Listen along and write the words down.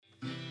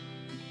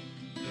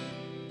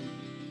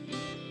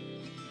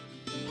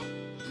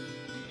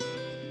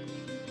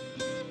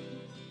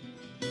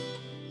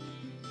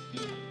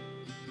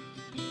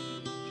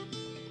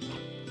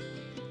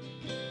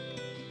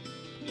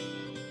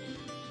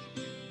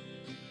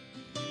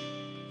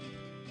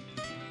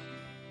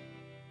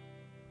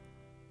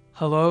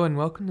Hello and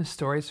welcome to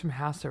Stories from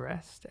House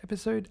Arrest,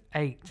 episode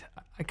 8.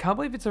 I can't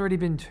believe it's already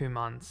been 2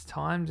 months.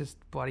 Time just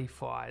bloody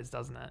flies,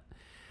 doesn't it?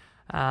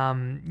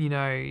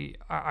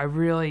 I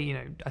really,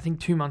 I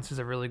think 2 months is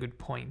a really good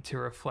point to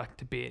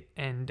reflect a bit,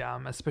 and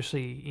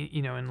especially,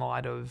 in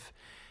light of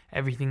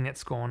everything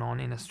that's gone on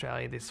in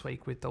Australia this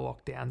week with the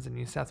lockdowns in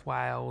New South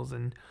Wales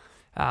and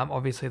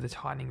obviously the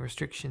tightening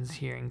restrictions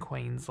here in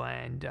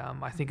Queensland.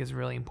 I think it's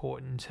really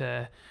important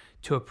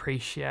to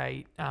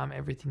appreciate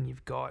everything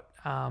you've got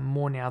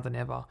more now than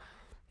ever.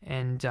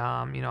 And,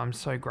 I'm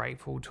so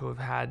grateful to have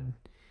had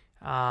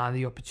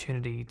the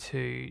opportunity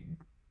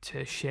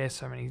to share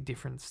so many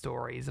different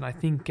stories. And I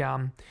think,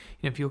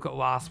 if you look at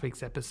last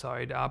week's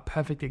episode, a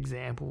perfect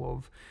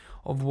example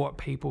of what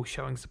people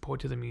showing support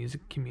to the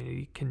music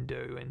community can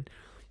do. And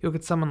you look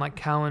at someone like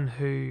Callan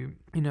who,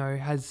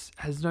 has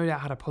no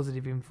doubt had a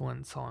positive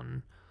influence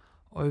on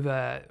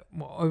over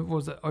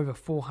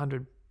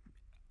 400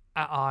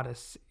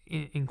 artists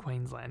in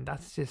Queensland.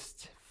 That's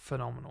just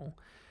phenomenal.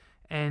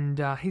 And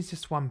he's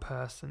just one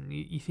person.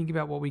 You think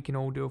about what we can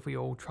all do if we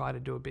all try to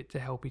do a bit to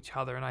help each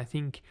other. And I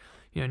think,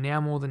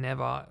 now more than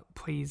ever,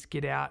 please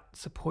get out,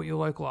 support your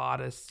local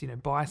artists,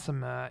 buy some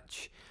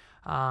merch,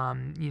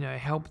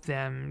 help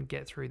them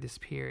get through this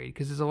period.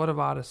 Because there's a lot of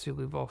artists who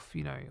live off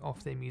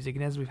their music.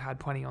 And as we've had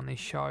plenty on this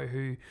show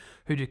who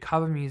do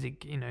cover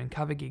music, and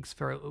cover gigs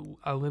for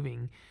a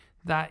living,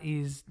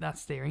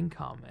 that's their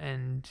income,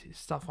 and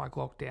stuff like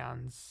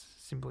lockdowns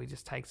simply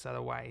just takes that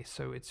away.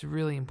 So it's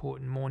really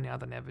important more now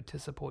than ever to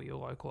support your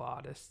local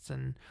artists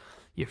and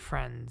your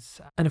friends,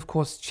 and of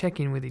course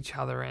check in with each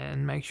other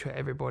and make sure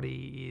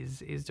everybody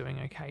is doing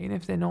okay. And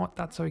if they're not,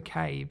 that's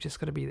okay. You've just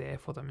got to be there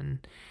for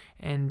them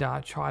and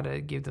try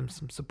to give them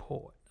some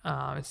support.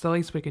 It's the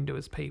least we can do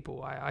as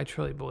people. I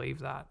truly believe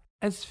that.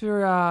 As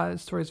for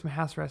Stories from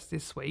House Arrest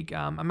this week,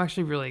 I'm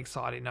actually really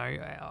excited.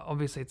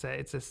 Obviously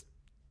it's a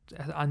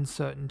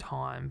uncertain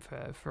time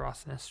for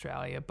us in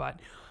Australia, but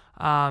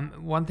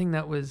one thing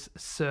that was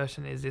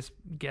certain is this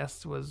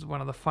guest was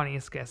one of the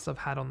funniest guests I've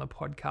had on the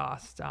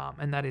podcast,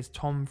 and that is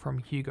Tom from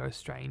Hugo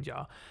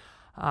Stranger.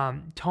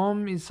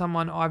 Tom is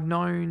someone I haven't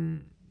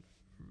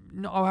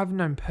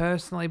known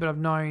personally, but I've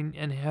known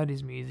and heard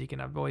his music, and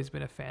I've always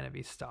been a fan of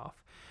his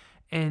stuff.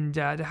 And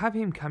to have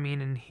him come in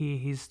and hear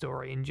his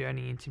story and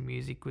journey into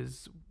music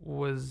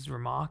was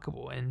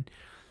remarkable. And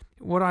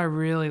what I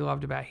really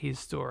loved about his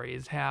story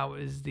is how it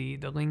was the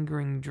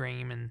lingering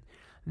dream and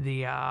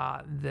the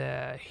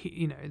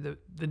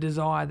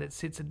desire that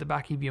sits at the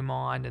back of your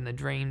mind, and the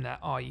dream that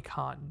you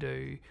can't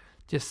do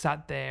just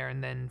sat there,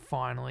 and then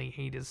finally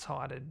he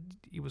decided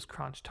it was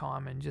crunch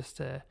time and just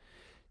to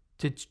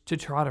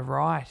try to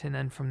write. And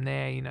then from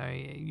there,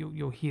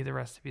 you'll hear the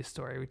rest of his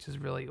story, which is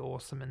really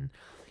awesome. And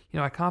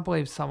I can't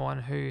believe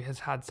someone who has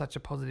had such a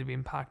positive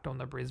impact on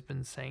the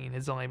Brisbane scene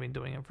has only been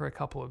doing it for a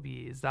couple of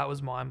years. That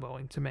was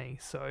mind-blowing to me.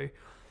 So,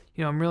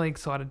 I'm really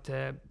excited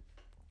to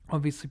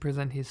obviously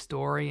present his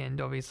story,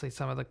 and obviously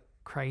some of the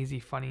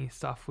crazy, funny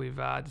stuff we've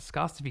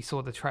discussed. If you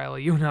saw the trailer,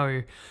 you'll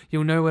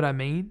know what I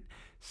mean.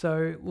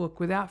 So, look,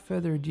 without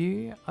further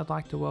ado, I'd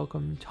like to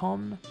welcome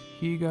Tom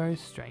Hugo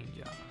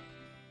Stranger.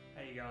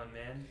 How you going,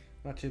 man?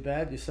 Not too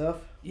bad. Yourself?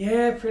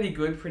 Yeah, pretty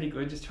good.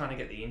 Just trying to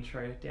get the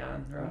intro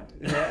down, right?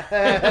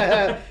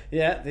 Yeah.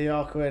 Yeah, the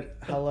awkward,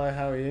 hello,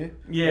 how are you?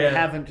 Yeah. We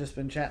haven't just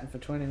been chatting for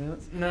 20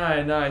 minutes.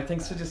 No.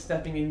 Thanks for just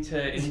stepping into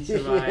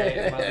my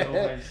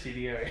little home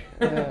studio.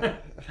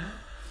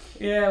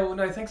 Yeah, well,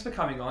 no, thanks for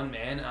coming on,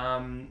 man.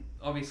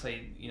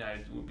 Obviously,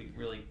 it would be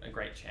really a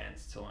great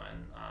chance to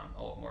learn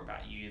a lot more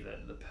about you,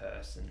 the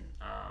person.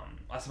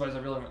 I suppose I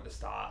really want to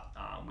start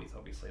with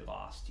obviously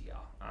last year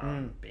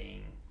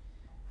being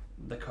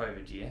the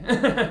COVID year.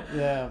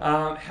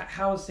 Yeah.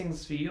 How was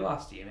things for you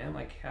last year, man?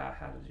 Like,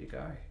 how did you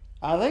go?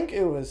 I think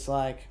it was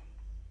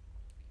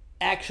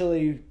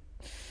actually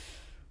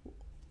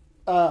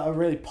a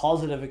really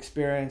positive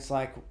experience,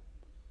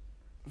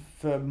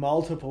 for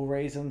multiple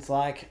reasons.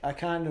 I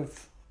kind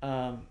of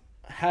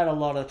had a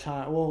lot of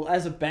time. Well,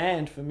 as a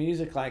band for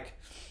music,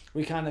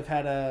 we kind of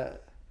had a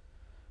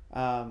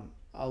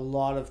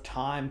lot of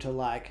time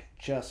to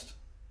just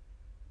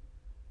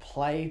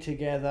play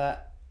together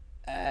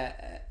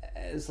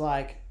as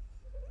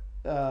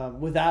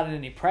without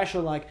any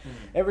pressure.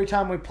 Every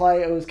time we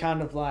play, it was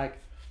kind of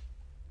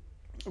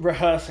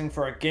rehearsing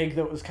for a gig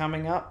that was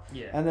coming up.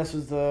 Yeah. And this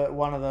was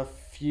one of the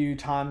few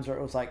times where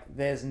it was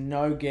there's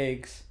no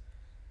gigs.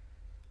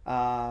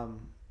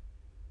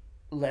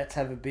 Let's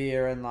have a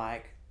beer and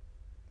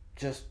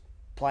just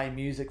play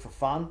music for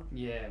fun.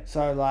 Yeah.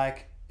 So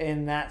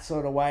in that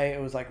sort of way,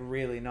 it was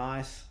really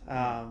nice.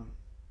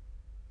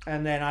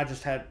 And then I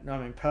just had,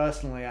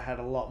 personally, I had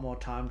a lot more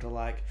time to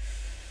I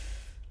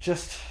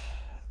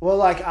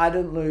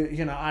didn't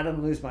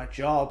lose my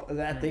job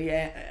at the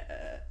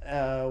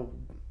end.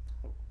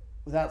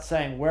 Without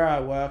saying where I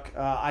work,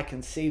 I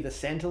can see the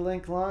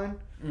Centrelink line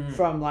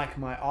from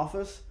my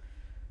office,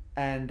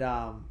 and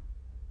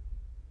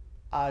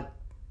I'd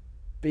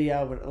be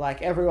able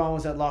to, everyone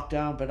was at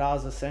lockdown, but I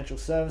was essential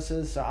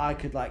services, so I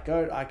could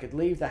I could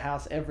leave the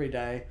house every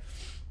day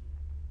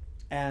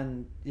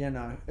and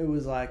it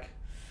was like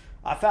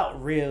I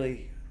felt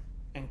really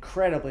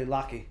incredibly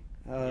lucky.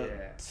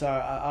 So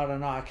I don't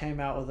know. I came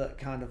out with it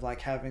kind of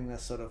like having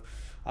this sort of.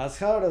 I was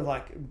kind of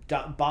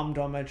like bummed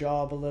on my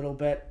job a little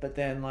bit, but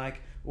then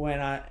like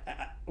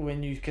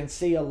when you can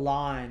see a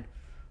line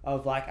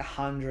of like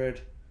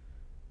 100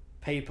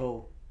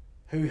 people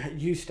who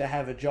used to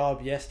have a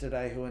job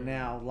yesterday who are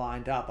now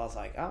lined up, I was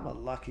like, I'm a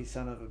lucky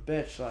son of a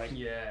bitch. Like,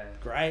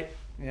 great.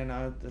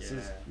 This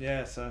is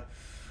so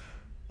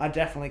I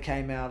definitely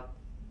came out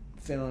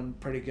feeling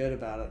pretty good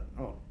about it.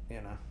 Oh,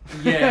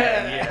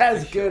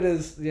 as good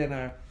as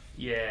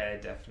Yeah,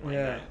 definitely.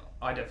 Yeah.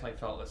 I definitely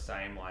felt the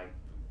same. Like,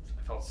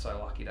 I felt so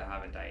lucky to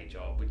have a day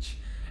job, which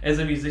as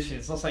a musician,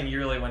 it's not something you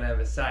really want to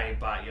ever say,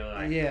 but you're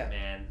like,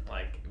 man,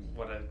 like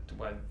what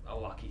a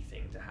lucky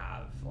thing to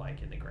have,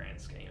 like in the grand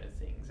scheme of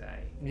things,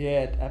 eh?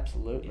 Yeah,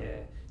 absolutely.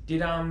 Yeah.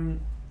 Did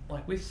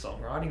like with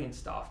songwriting and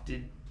stuff,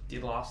 did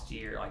last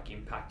year like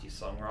impact your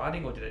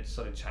songwriting, or did it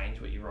sort of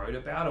change what you wrote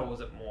about, or was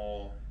it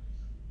more?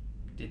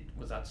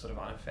 Was that sort of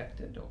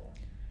unaffected, or?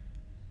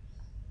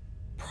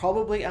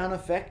 Probably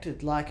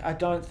unaffected. Like, I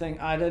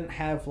didn't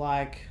have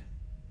like,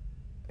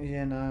 I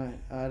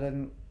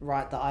didn't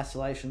write the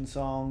isolation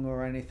song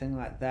or anything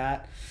like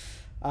that.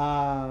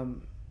 I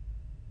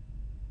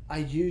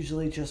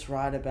usually just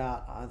write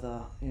about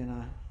either,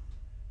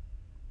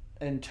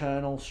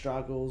 internal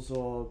struggles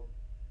or,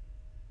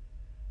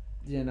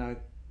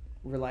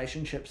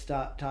 relationship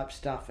type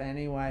stuff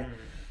anyway.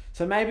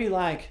 So maybe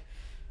like,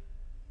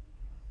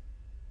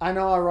 I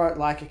know I wrote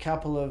like a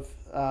couple of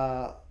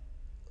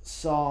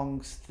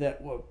songs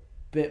that were a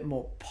bit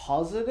more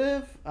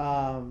positive,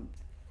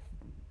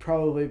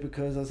 probably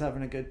because I was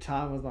having a good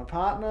time with my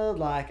partner,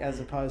 like as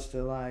opposed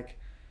to like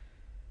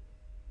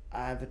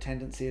I have a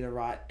tendency to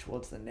write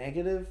towards the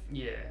negative.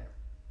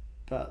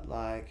 But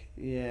like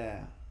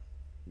I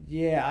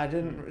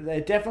didn't.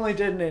 It definitely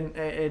didn't.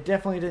 It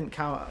definitely didn't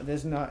come.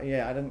 There's no.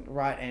 I didn't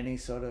write any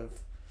sort of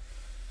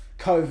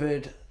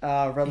COVID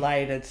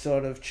related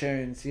sort of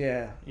tunes.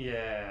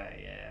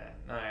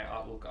 No,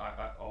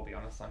 I'll be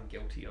honest, I'm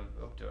guilty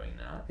of doing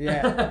that.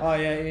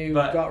 You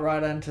got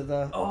right into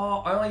the...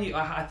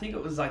 I think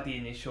it was like the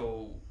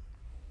initial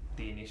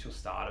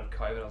start of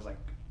COVID. I was like,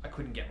 I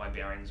couldn't get my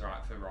bearings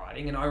right for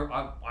writing, and I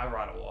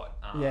write a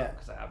lot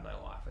because I have no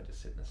life. I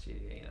just sit in the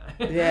studio,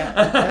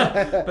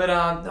 But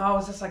no, I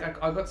was just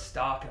like, I got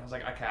stuck, and I was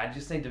like, okay, I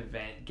just need to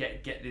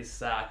get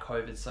this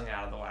COVID song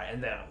out of the way,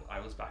 and then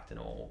I was back to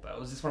normal. But it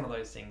was just one of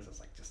those things. I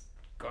was like, just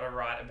gotta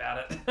write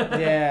about it.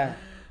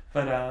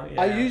 But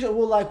I usually,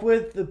 like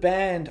with the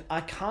band,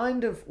 I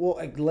kind of,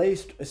 at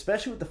least,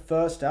 especially with the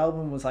first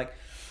album, was like,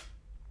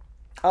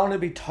 I want to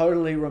be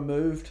totally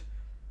removed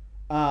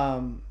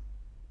from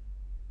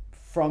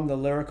the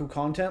lyrical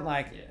content.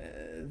 Like,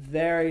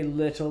 very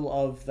little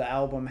of the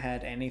album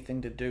had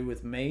anything to do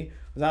with me. It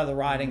was either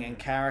writing in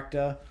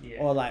character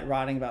or like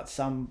writing about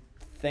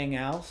something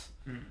else.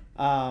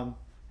 Now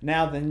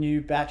the new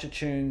batch of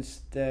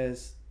tunes,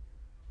 there's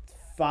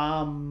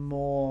far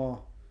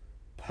more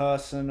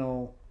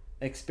personal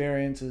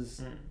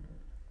experiences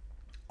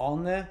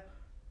on there,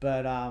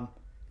 but I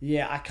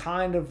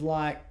kind of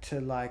like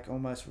to like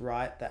almost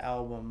write the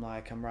album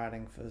like I'm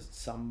writing for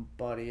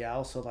somebody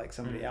else, or like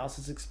somebody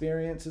else's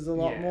experiences a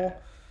lot more.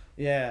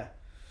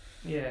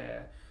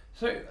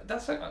 So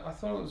that's like, I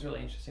thought it was really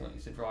interesting what you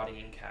said, writing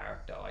in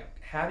character.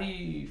 Like, how do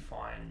you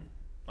find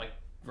like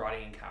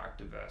writing in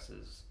character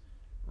versus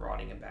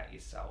writing about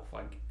yourself?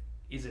 Like,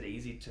 is it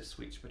easy to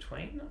switch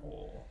between,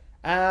 or?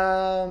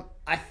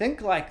 I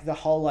think like the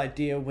whole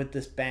idea with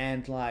this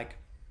band, like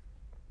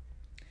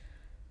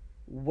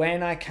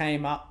when I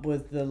came up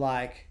with the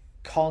like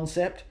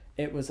concept,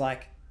 it was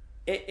like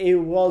it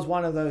was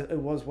one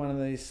of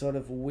these sort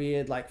of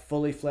weird like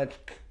fully fledged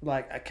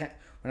like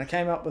when I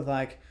came up with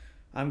like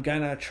I'm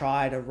gonna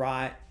try to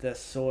write this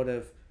sort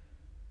of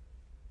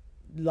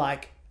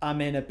like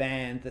I'm in a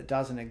band that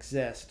doesn't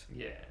exist,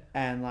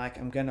 and like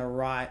I'm gonna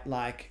write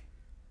like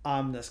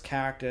I'm this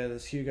character,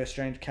 this Hugo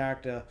Strange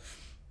character.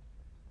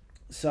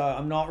 So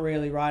I'm not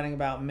really writing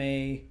about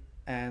me,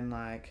 and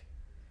like,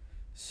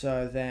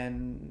 so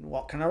then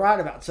what can I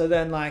write about? So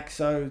then like,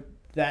 so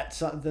that's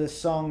the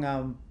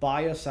song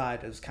By Your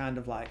Side is kind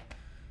of like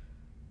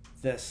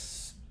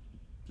this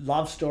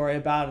love story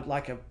about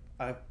like a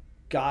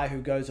guy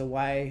who goes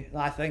away.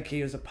 I think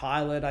he was a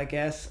pilot, I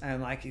guess,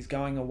 and like he's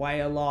going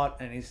away a lot,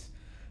 and his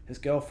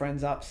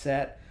girlfriend's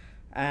upset,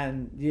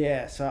 and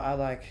so I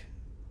like,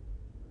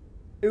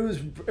 it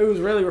was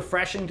really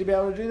refreshing to be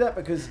able to do that,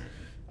 because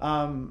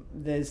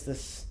there's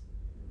this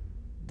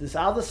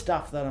other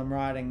stuff that I'm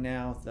writing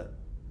now that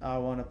I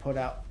want to put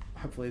out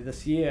hopefully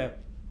this year,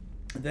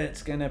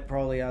 that's going to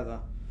probably either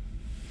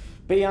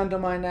be under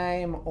my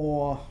name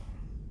or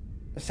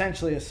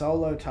essentially a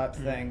solo type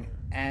thing.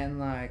 And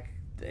like,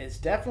 it's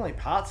definitely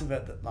parts of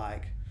it that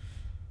like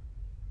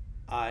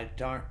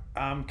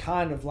I'm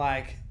kind of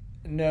like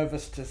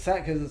nervous to say,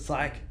 because it's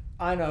like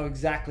I know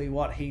exactly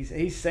what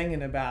he's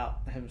singing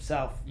about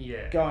himself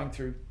going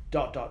through ...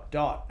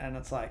 and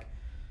it's like,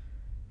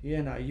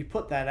 you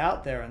put that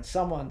out there and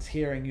someone's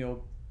hearing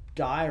your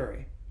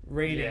diary,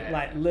 reading,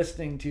 like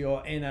listening to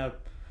your inner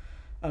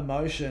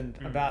emotion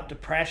about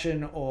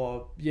depression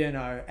or, you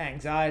know,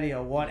 anxiety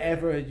or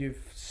whatever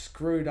you've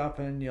screwed up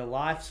in your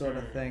life sort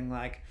of thing.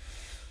 Like,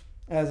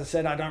 as I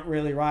said, I don't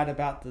really write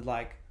about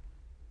the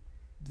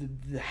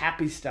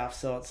happy stuff,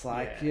 so it's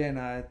like, you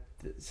know,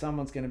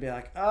 someone's going to be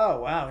like,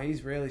 oh wow,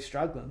 he's really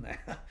struggling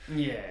there.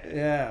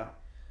 Yeah.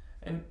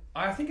 And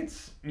I think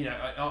it's, you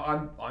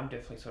know, I'm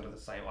definitely sort of the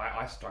same.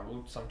 I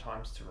struggled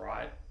sometimes to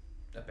write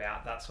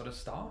about that sort of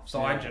stuff,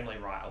 so I generally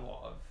write a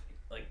lot of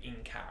like in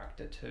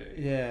character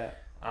too.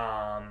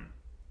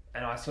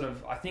 And I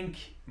think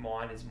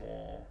mine is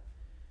more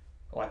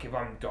like if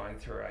I'm going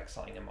through like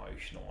something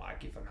emotional,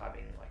 like if I'm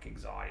having like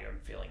anxiety, I'm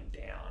feeling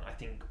down, I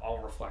think I'll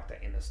reflect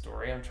that in the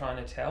story I'm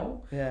trying to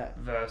tell.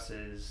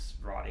 Versus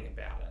writing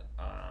about it.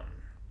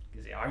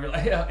 Because I really,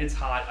 it's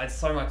hard. It's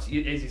so much, as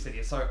you said,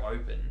 you're so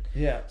open.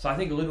 So I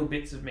think little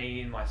bits of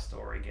me in my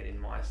story get in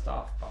my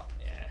stuff, but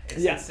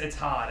it's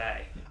hard,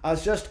 eh? I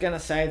was just gonna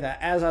say that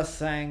as I was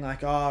saying,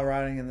 like,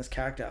 writing in this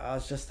character, I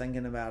was just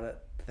thinking about it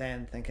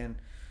then, thinking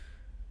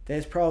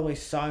there's probably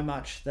so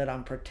much that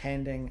I'm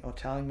pretending or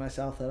telling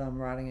myself that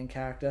I'm writing in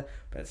character,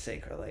 but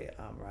secretly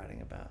I'm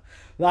writing about.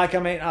 Like, I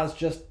mean, I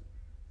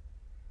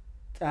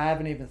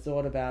haven't even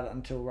thought about it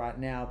until right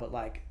now, but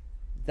like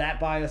that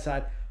by your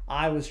side,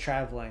 I was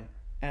traveling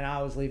and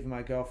I was leaving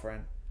my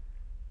girlfriend,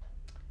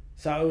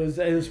 so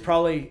it was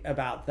probably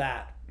about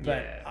that.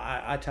 But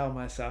I tell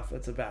myself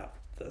it's about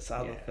this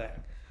other thing.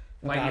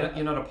 Wait,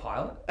 you're not a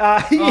pilot?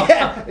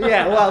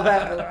 Well,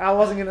 I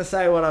wasn't going to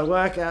say what I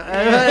work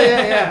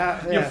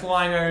at. You're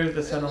flying over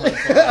the Centrelink.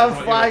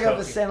 I'm flying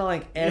over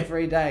Centrelink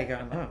every day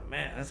going, oh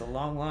man, that's a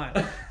long line.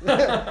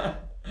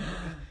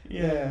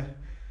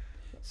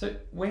 So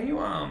when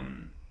you,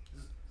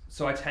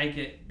 so I take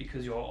it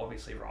because you're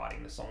obviously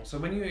writing the song. So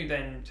when you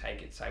then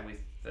take it, say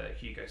with the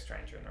Hugo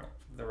Stranger and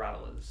the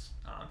Rattlers,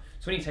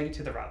 so when you take it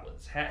to the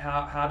Rattlers,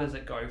 how does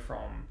it go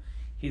from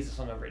here's a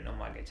song I've written on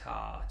my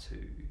guitar to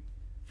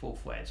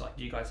full-fledged? Like,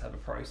 do you guys have a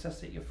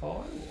process that you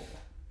follow?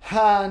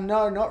 Or?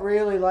 No, not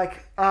really.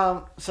 Like,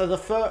 so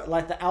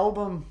the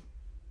album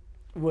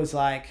was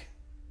like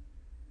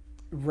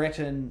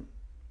written,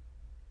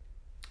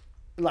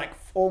 like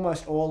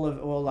almost all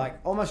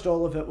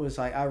of it was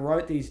like I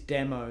wrote these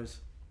demos,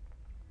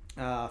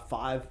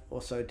 5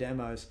 or so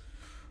demos,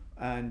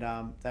 and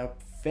they were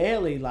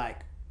fairly like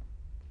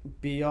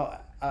beyond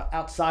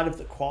outside of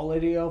the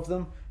quality of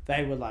them.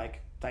 They were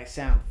like they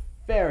sound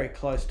very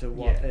close to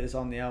what is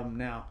on the album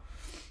now,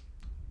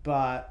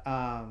 but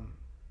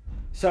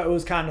so it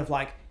was kind of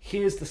like,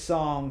 here's the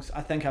songs.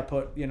 I think I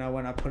put, you know,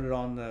 when I put it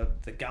on the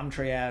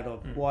Gumtree ad or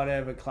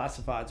whatever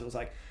classifieds, it was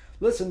like,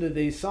 listen to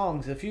these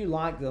songs. If you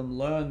like them,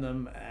 learn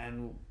them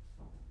and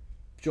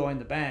join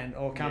the band,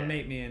 or come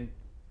meet me and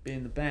be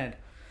in the band.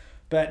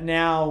 But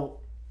now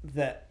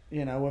that,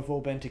 you know, we've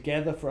all been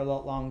together for a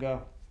lot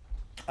longer,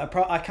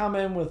 I come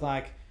in with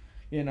like,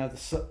 you know,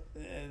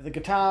 the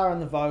guitar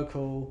and the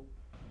vocal,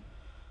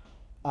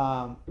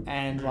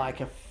 and like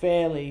a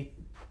fairly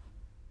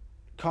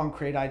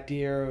concrete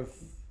idea of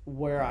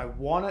where I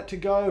want it to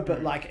go,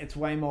 but like it's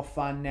way more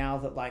fun now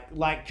that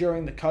like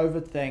during the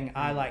COVID thing,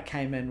 I like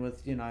came in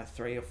with, you know,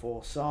 3 or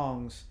 4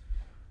 songs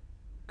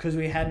because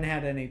we hadn't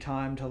had any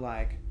time to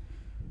like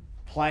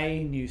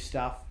play new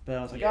stuff. But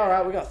I was like, all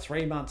right, we got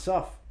 3 months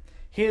off.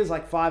 Here's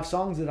like 5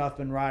 songs that I've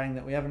been writing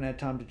that we haven't had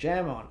time to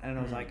jam on, and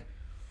I was like,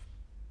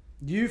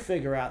 you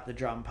figure out the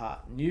drum part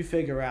and you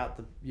figure out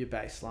your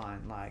bass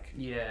line, like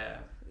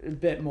a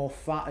bit more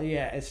fun.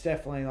 It's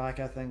definitely like,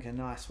 I think, a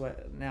nice way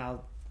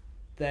now.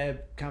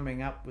 They're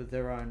coming up with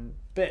their own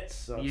bits,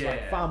 so it's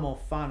like far more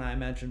fun, I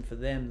imagine, for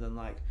them than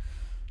like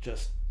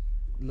just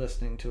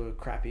listening to a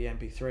crappy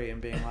MP3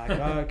 and being like,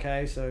 oh,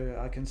 okay, so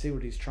I can see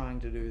what he's trying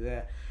to do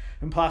there.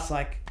 And plus,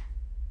 like,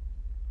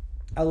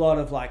 a lot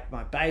of like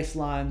my bass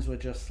lines were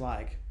just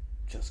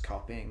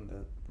copying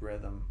the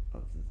rhythm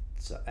of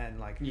and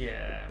like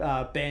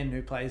Ben,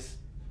 who plays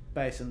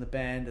bass in the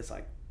band, is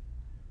like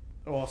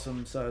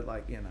awesome. So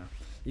like, you know,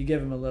 you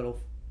give him a little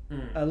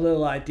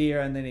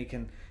idea, and then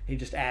he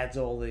just adds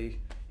all the,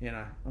 you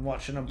know, I'm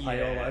watching him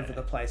play all over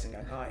the place and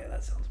going, oh yeah,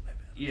 that sounds way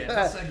better. Yeah,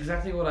 that's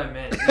exactly what I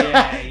meant.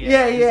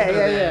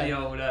 Yeah. The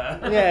old,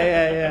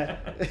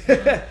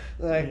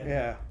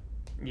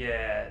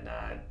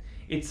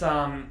 It's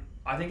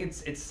I think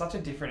it's such a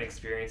different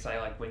experience, say,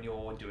 like when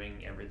you're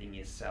doing everything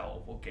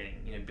yourself or getting,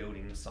 you know,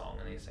 building the song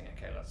and you're saying,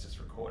 okay, let's just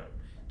record it,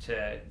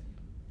 to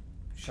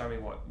show me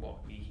what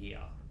you hear.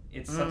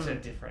 It's such a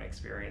different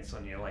experience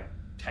when you're like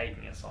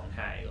taking a song.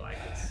 Hey, like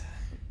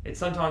it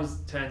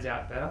sometimes turns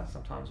out better,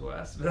 sometimes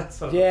worse, but that's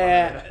sort of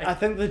I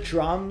think the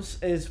drums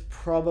is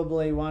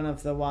probably one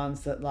of the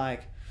ones that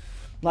like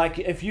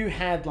if you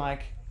had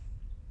like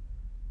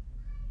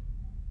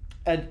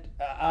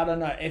I don't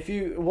know, if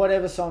you,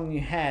 whatever song you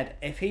had,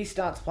 if he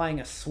starts playing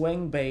a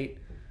swing beat,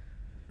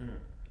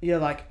 you're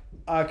like,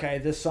 okay,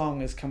 this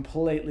song is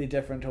completely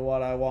different to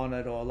what I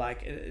wanted, or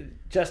like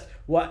just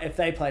what if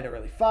they played it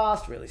really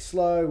fast, really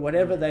slow,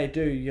 whatever they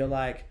do, you're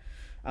like,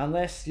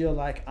 unless you're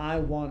like, I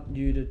want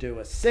you to do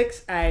a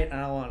 6/8 and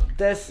I want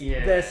this,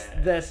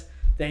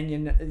 then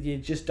you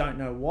just don't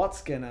know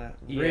what's gonna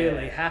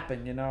really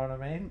happen. You know what I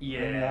mean?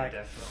 Yeah, like,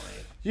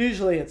 definitely.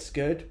 Usually it's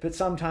good, but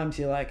sometimes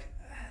you're like,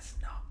 that's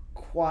not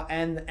quite.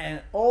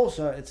 And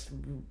also it's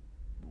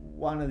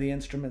one of the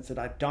instruments that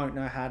I don't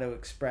know how to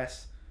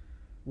express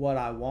what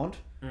I want.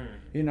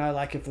 You know,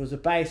 like if it was a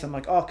bass, I'm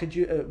like, oh, could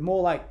you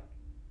more like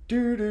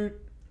doo doo,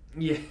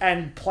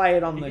 and play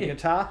it on the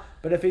guitar.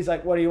 But if he's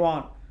like, what do you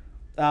want?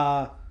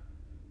 I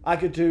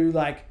could do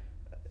like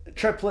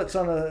triplets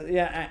on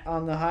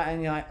the high,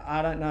 and you're like,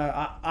 I don't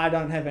know, I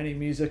don't have any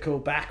musical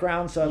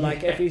background, so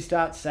like if he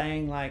starts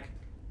saying like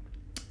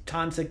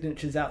time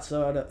signatures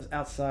outside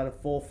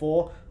of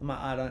 4/4, I'm like,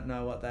 I don't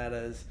know what that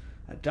is.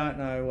 I don't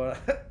know what.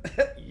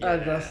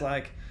 I'm just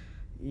like,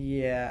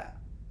 I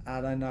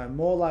don't know.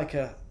 More like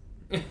a.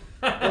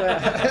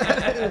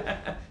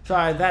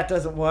 Sorry, that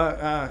doesn't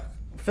work.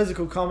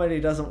 Physical comedy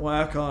doesn't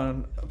work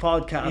on a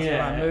podcast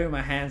where I move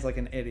my hands like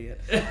an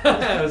idiot.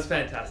 That was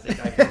fantastic.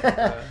 I'm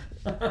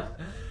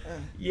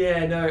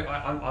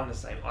the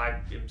same. I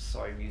am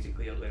so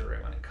musically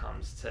illiterate when it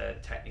comes to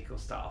technical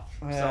stuff.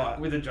 So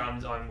with the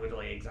drums, I'm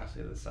literally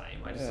exactly the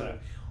same. I just sort of,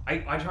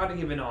 I try to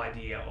give an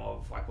idea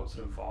of like what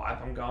sort of vibe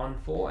I'm going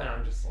for, and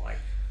I'm just like,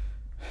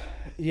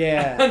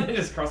 and then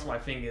just cross my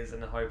fingers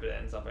and hope it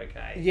ends up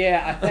okay.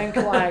 Yeah, I think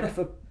like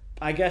for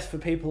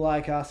people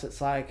like us,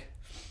 it's like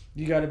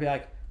you got to be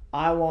like,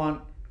 I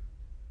want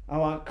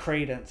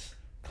Creedence,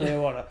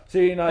 Clearwater. So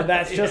you know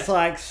that's just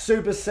like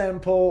super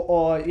simple.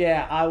 Or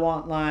I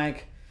want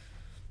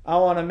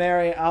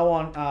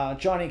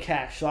Johnny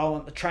Cash, so I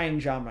want the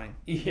train jumping.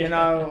 You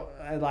know,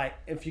 like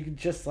if you could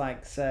just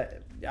like say,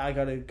 I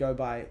got to go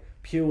by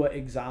pure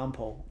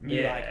example.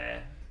 Like,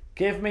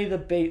 give me the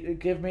beat,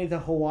 give me the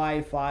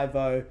Hawaii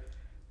 5/0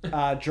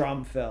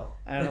 drum fill,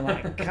 and I'm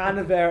like kind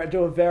of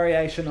do a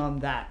variation on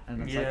that,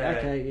 and it's like,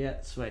 okay,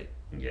 sweet.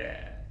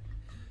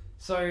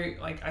 So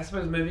like I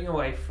suppose moving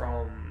away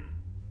from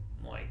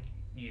like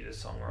you the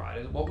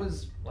songwriter, what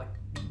was like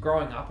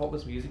growing up, what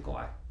was music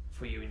like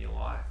for you in your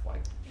life?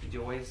 Like did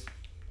you always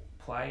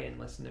play and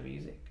listen to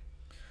music?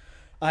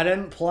 I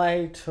didn't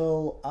play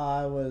till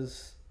I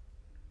was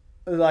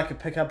I could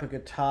pick up a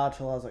guitar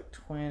till I was like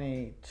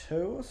 22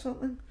 or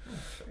something.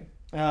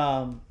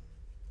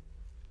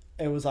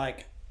 It was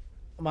like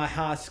my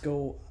high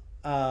school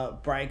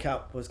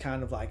breakup was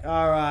kind of like,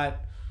 all right,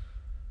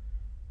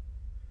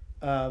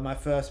 my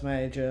first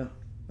major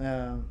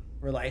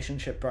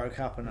relationship broke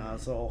up, and I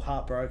was all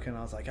heartbroken.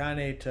 I was like, I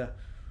need to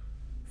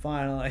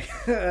finally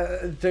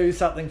do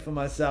something for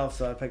myself,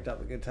 so I picked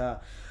up a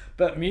guitar.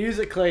 But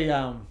musically,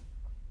 I'm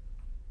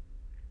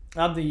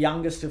the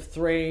youngest of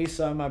three,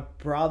 so my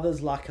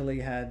brothers luckily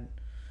have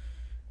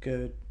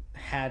good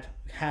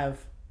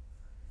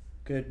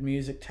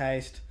music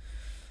taste.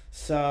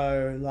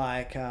 So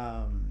like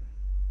my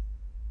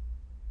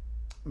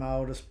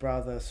oldest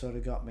brother sort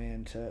of got me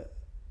into.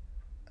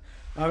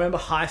 I remember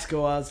high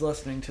school. I was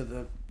listening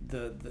to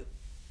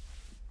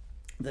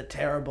the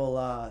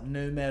terrible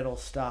nu metal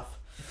stuff,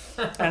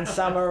 and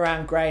somewhere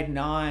around grade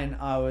 9,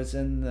 I was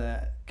in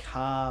the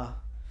car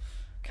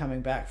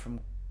coming back from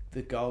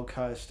the Gold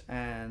Coast,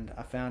 and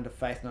I found a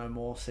Faith No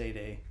More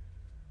CD,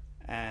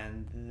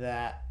 and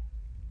that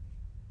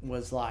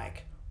was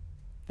like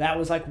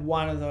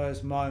one of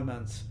those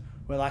moments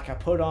where like I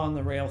put on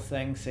the Real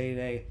Thing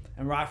CD,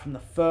 and right from the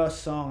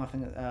first song, I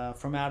think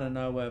From Out of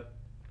Nowhere,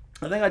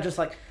 I think I just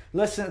like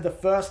listened to the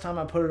first time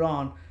I put it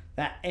on,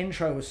 that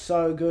intro was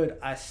so good,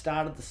 I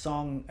started the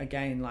song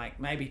again like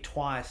maybe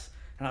twice,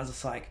 and I was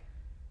just like,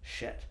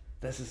 shit,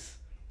 this is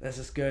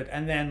good.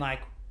 And then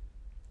like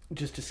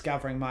just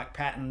discovering Mike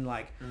Patton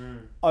like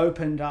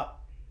opened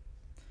up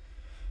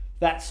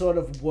that sort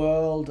of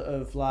world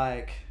of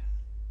like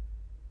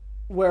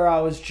where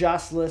I was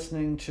just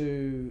listening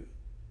to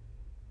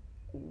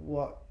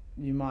what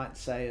you might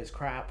say is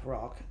crap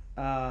rock.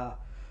 I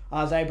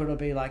was able to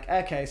be like,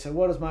 okay, so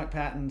what is Mike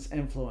Patton's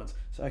influence?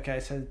 So okay,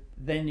 so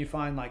then you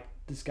find like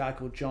this guy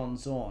called John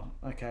Zorn.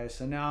 Okay,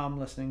 so now I'm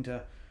listening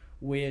to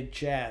weird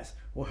jazz.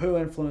 Well, who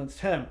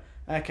influenced him?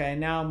 Okay,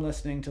 now I'm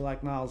listening to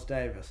like Miles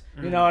Davis.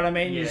 You know what I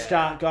mean? You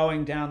start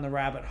going down the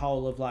rabbit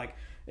hole of like,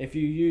 if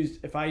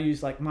I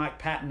use like Mike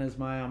Patton as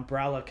my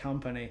umbrella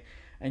company,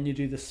 and you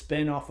do the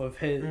spin off of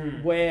his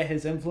where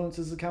his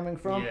influences are coming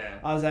from,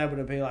 I was able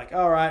to be like,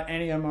 all right,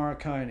 Ennio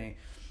Morricone,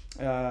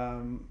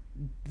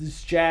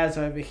 this jazz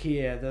over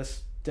here,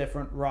 this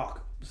different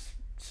rock,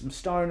 some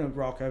stoner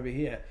rock over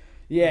here.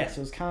 So it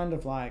was kind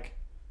of like,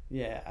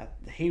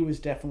 he was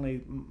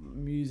definitely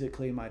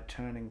musically my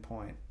turning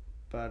point.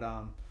 But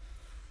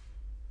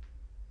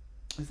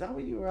is that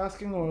what you were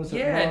asking, or was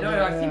it?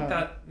 I think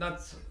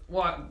that's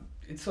what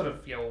it's sort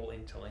of all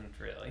interlinked,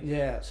 really.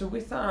 Yeah. So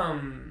with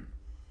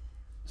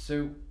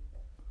so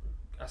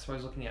I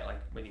suppose looking at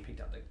like when you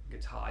picked up the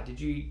guitar, did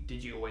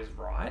you always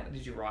write?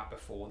 Did you write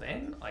before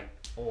then, like,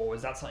 or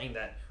was that something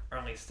that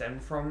only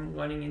stemmed from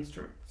learning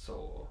instruments,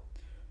 or?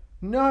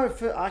 No,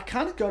 I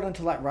kind of got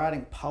into like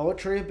writing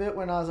poetry a bit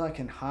when I was like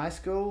in high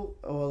school,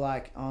 or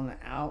like on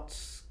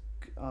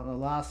on the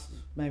last,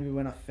 maybe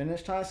when I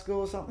finished high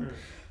school or something.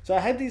 So I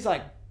had these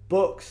like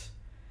books,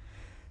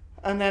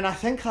 and then I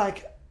think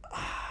like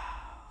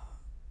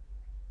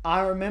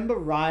I remember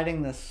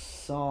writing this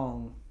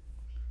song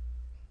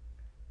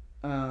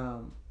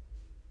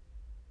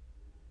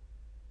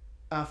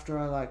after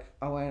I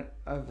went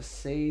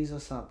overseas or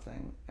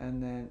something,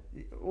 and then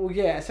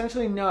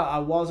essentially no, I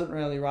wasn't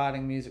really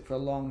writing music for a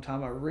long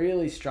time. I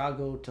really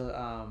struggled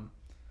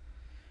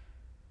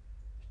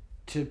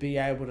to be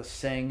able to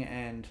sing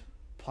and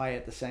play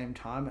at the same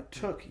time. It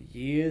took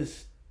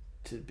years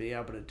to be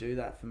able to do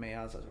that for me.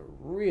 I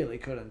really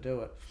couldn't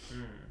do it.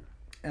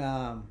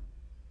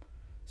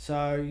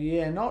 So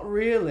yeah, not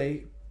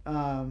really.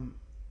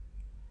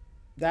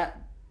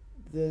 That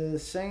the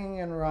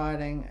singing and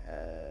writing.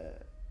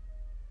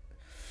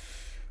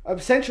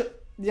 Essentially,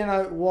 you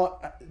know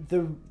what?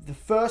 The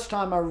first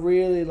time I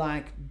really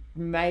like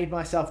made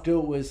myself do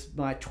it was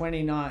my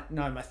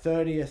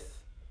 30th.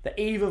 The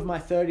eve of my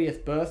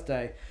 30th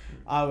birthday,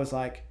 I was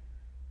like,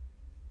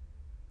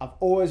 I've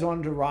always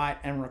wanted to write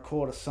and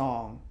record a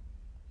song.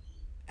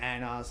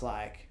 And I was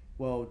like,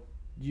 well,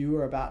 you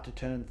were about to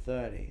turn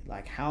 30.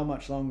 Like, how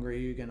much longer are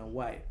you going to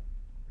wait?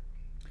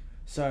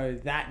 So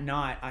that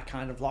night, I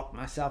kind of locked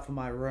myself in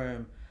my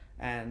room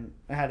and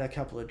I had a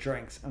couple of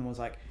drinks and was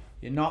like,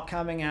 you're not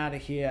coming out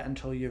of here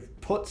until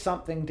you've put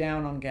something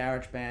down on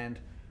GarageBand.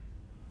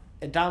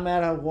 It doesn't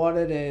matter what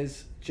it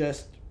is,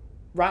 just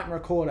write and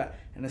record it.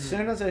 And as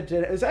soon as I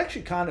did it, it was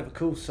actually kind of a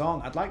cool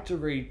song. I'd like to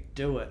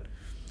redo it.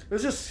 It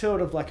was just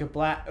sort of like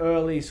a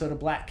early sort of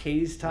Black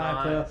Keys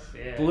type of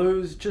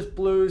blues, just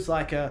blues,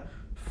 like a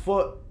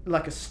foot,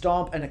 like a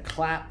stomp and a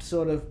clap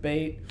sort of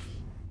beat.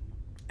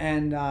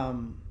 And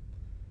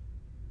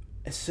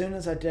as soon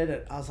as I did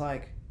it, I was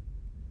like,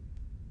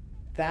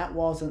 that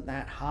wasn't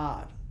that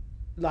hard.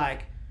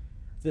 Like,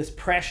 this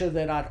pressure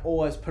that I'd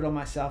always put on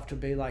myself to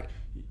be like,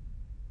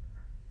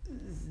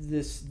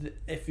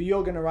 if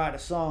you're going to write a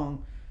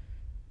song,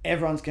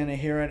 everyone's going to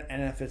hear it,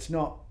 and if it's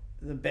not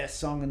the best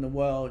song in the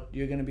world,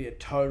 you're going to be a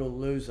total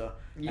loser.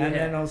 Yeah. And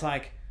then I was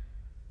like,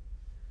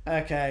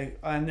 okay,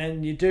 and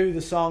then you do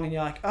the song and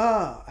you're like,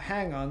 oh,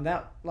 hang on,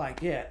 that,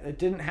 like, yeah, it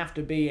didn't have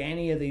to be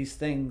any of these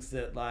things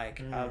that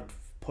like I've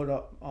put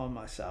up on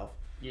myself.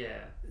 Yeah.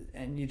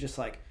 And you just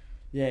like,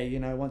 yeah, you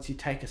know, once you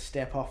take a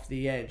step off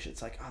the edge,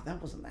 it's like, oh,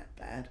 that wasn't that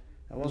bad.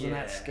 That wasn't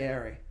that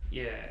scary.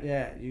 Yeah.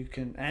 Yeah, you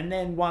can. And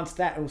then once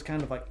that, it was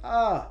kind of like,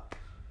 I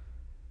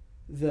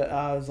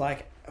was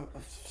like,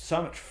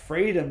 so much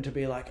freedom to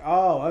be like,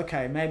 oh,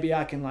 okay, maybe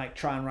I can like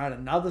try and write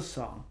another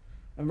song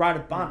and write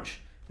a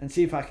bunch and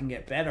see if I can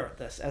get better at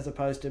this, as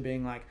opposed to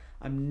being like,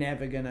 I'm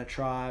never going to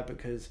try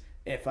because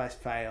if I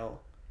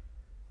fail,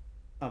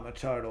 I'm a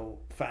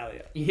total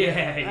failure. Yeah.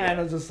 And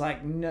I was just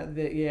like, no,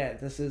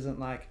 this isn't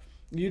like,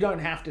 you don't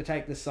have to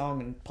take the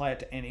song and play it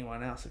to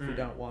anyone else if you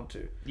don't want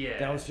to. Yeah.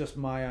 That was just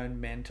my own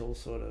mental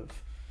sort of...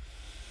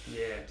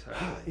 Yeah,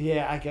 totally.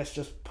 Yeah, I guess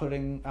just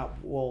putting up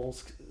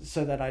walls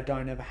so that I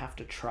don't ever have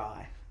to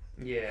try.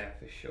 Yeah,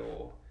 for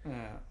sure.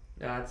 Yeah.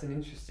 No, it's an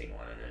interesting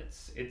one, and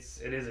it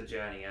is a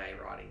journey,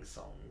 writing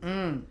songs.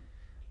 And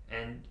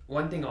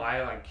one thing I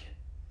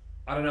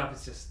don't know if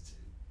it's just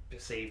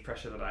perceived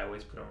pressure that I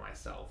always put on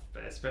myself,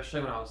 but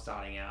especially when I was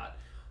starting out,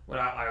 when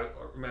I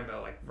remember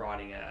like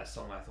writing a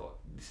song, I thought,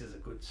 this is a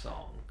good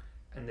song,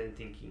 and then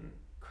thinking,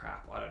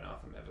 crap, I don't know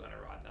if I'm ever going to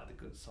write another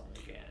good song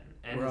again.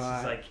 And it's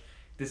just like,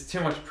 there's too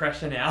much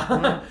pressure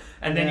now.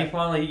 And then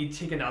you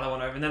tick another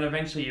one over, and then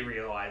eventually you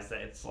realise that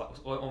it's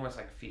like almost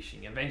like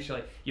fishing.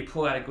 Eventually you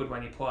pull out a good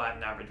one, you pull out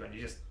an average one,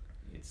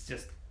 it's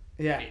just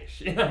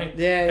fish. You know?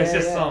 It's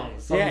just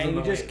songs. Yeah, and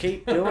you just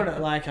keep doing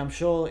it. Like, I'm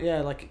sure,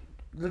 like,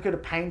 look at a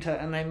painter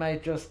and they may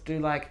just do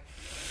like,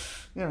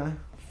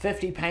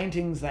 50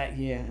 paintings that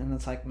year, and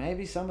it's like,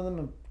 maybe some of them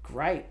are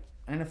great,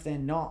 and if they're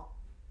not,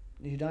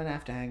 you don't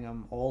have to hang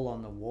them all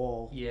on the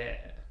wall. Yeah.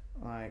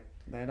 Like,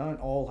 they don't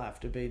all have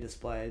to be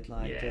displayed.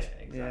 Like,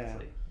 exactly. Yeah.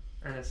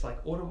 And it's like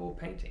audible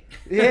painting.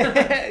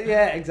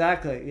 yeah,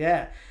 exactly.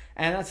 Yeah,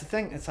 and that's the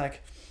thing. It's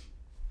like,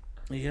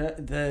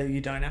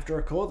 you don't have to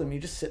record them. You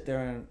just sit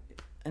there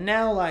and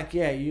now, like,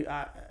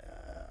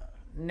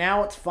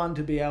 now it's fun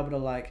to be able to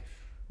like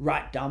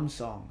write dumb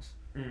songs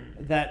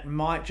that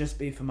might just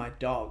be for my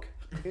dog.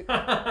 You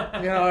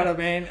know what I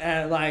mean?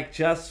 And like,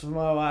 just for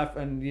my wife,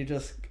 and you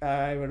just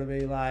are able to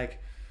be like,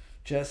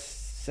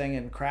 just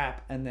singing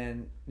crap, and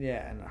then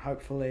and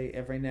hopefully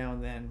every now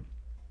and then.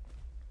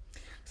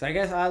 So I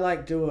guess I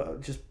like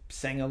just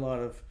sing a lot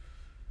of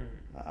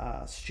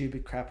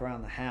stupid crap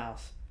around the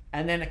house,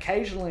 and then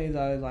occasionally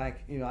though,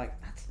 like, you're like,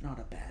 that's not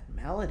a bad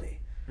melody.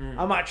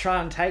 I might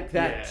try and take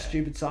that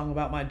stupid song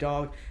about my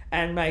dog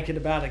and make it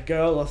about a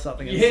girl or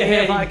something, and see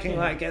if I can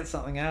like get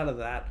something out of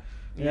that.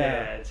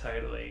 Yeah,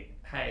 totally.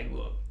 Hey,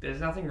 look, there's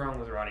nothing wrong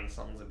with writing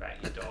songs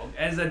about your dog.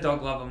 As a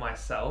dog lover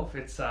myself,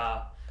 it's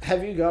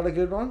Have you got a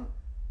good one?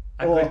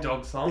 Good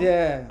dog song?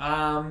 Yeah.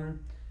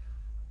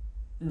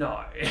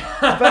 No.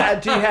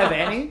 But do you have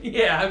any?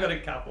 Yeah, I've got a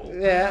couple.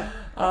 Yeah.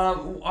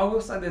 I will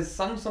say there's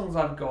some songs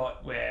I've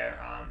got where,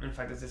 in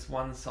fact, there's this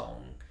one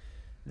song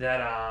that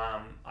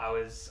I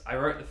I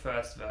wrote the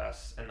first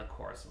verse and the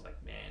chorus. I was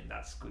like, man,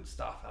 that's good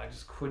stuff. And I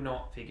just could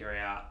not figure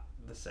out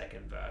the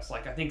second verse.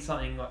 Like, I think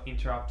something got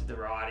interrupted the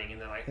writing,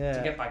 and then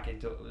to get back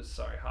into it was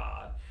so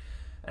hard.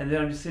 And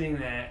then I'm just sitting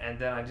there, and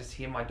then I just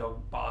hear my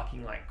dog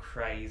barking like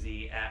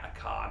crazy at a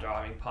car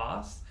driving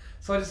past.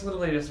 So I just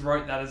literally just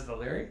wrote that as the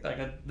lyric.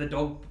 Like, the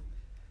dog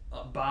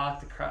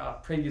barked,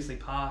 previously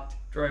parked,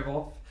 drove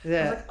off. Yeah.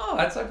 I was like, oh,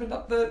 that's opened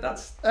up we're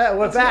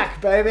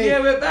back, baby. Yeah,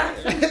 we're back.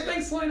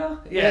 Thanks,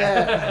 Luna.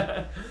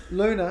 Yeah.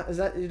 Luna, is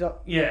that your dog?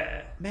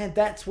 Yeah. Man,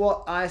 that's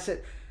what I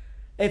said.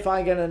 If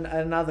I get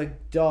another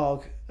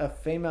dog, a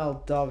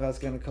female dog, I was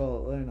going to call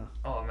it Luna.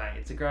 Oh, mate,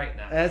 it's a great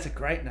name. That's a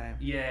great name.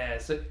 Yeah,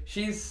 so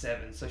she's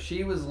 7, so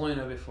she was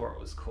Luna before it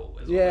was cool,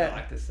 is what I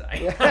like to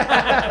say.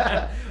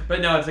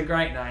 But no, it's a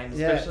great name,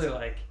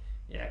 especially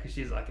because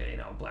she's like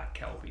a black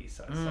Kelpie,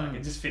 so it's like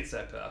it just fits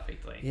her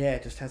perfectly. Yeah,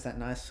 it just has that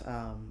nice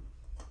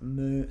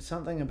moon,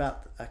 something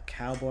about a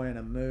cowboy and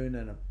a moon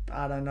and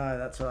I don't know,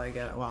 that's what I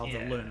get. Well, the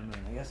lunar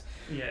moon, I guess.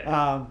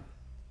 Yeah.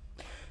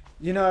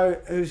 You know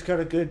who's got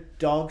a good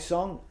dog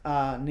song?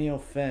 Neil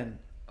Finn.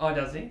 Oh,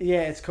 does he?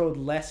 Yeah, it's called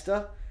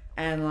Lester,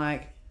 and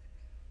like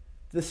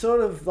the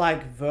sort of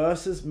like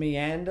verses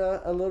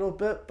meander a little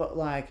bit, but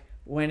like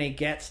when he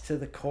gets to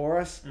the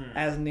chorus,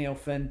 as Neil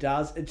Finn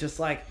does, it just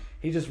like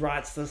he just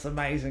writes this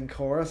amazing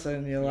chorus,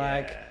 and you're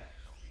like,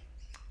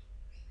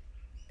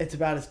 it's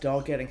about his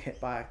dog getting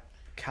hit by a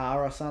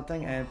car or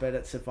something, but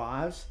it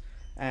survives,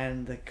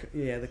 and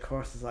the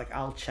chorus is like,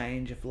 I'll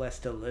change if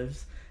Lester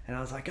lives. And I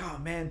was like, oh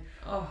man,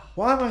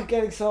 why am I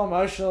getting so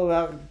emotional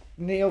about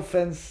Neil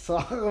Finn's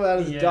song about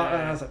his dog?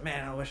 And I was like,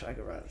 man, I wish I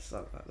could write a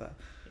song like that.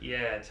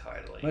 Yeah,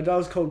 totally. My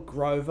dog's called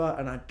Grover,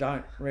 and I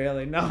don't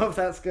really know if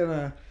that's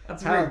gonna...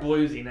 That's a very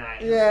bluesy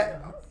name.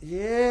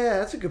 Yeah,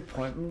 that's a good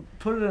point.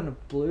 Put it in a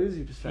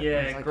bluesy perspective.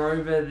 Yeah, like...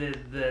 Grover,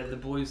 the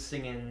blues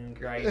singing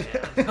greyhound.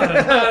 I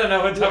don't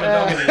know what type of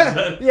dog it is.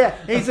 But... Yeah,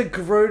 he's a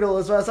Groodle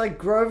as well. It's like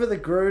Grover the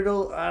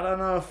Groodle. I don't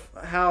know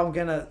how I'm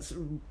gonna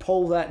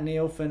pull that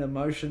Neil Finn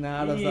emotion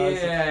out of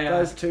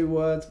those two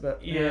words,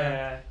 but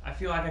I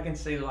feel like I can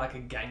see like a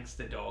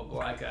gangster dog,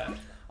 like a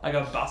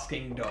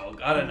busking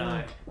dog. I don't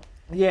know.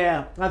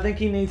 Yeah, I think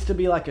he needs to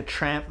be like a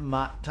tramp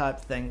mutt type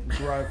thing,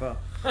 Grover.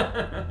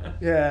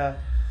 Yeah.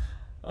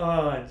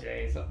 Oh,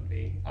 jeez,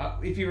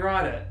 if you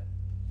write it,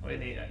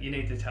 you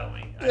need to tell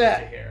me. I need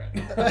to hear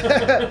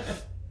it.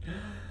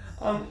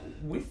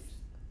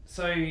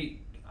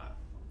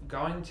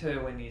 Going to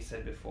when you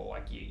said before,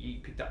 like you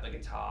picked up the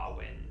guitar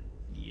when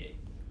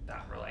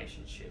that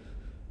relationship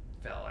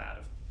fell out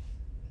of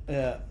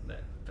that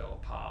fell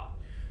apart.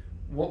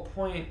 What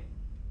point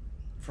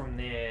from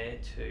there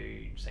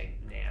to say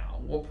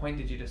now? What point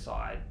did you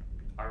decide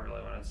I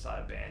really want to start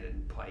a band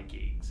and play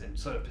gigs and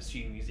sort of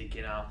pursue music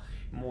in a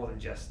more than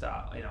just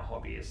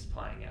hobbyist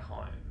playing at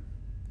home?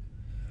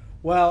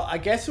 Well, I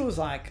guess it was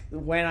like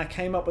when I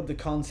came up with the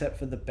concept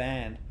for the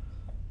band.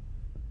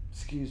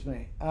 Excuse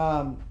me.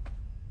 I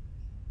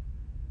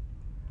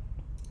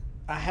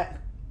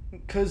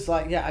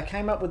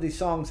came up with these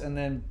songs and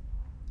then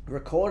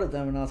recorded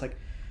them, and I was like,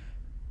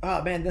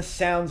 oh man, this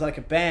sounds like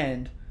a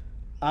band.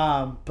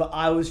 But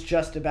I was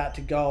just about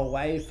to go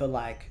away for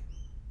like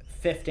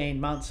 15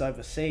 months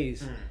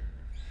overseas.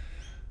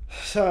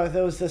 So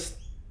there was this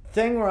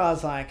thing where I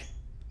was like,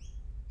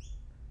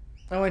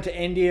 I went to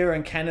India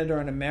and Canada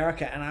and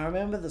America, and I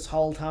remember this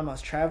whole time I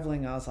was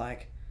traveling, I was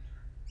like,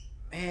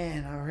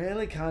 man, I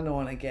really kind of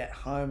want to get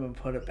home and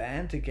put a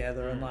band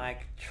together and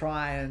like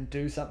try and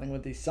do something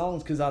with these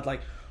songs, because I'd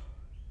like,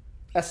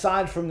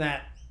 aside from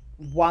that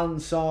one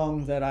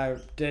song that I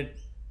did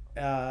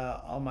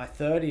on my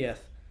 30th,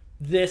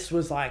 this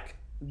was like,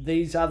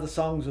 these other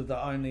songs were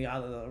the only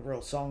other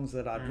real songs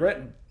that I'd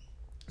written.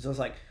 So I was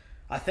like,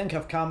 I think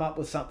I've come up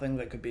with something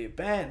that could be a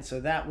band. So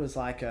that was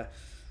like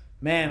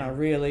man, I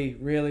really,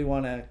 really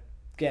want to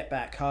get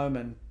back home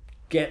and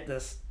get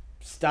this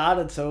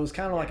started. So it was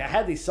kind of like I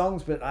had these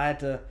songs, but I had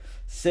to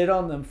sit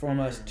on them for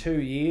almost 2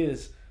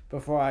 years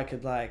before I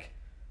could like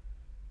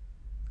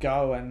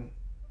go and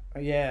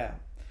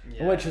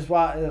which is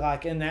why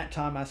like in that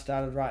time I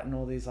started writing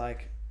all these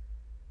like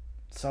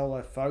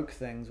solo folk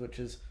things, which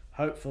is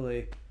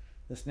hopefully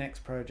this next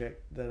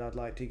project that I'd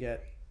like to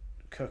get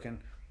cooking,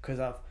 because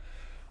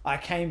I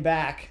came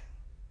back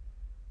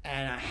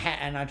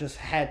and I just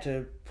had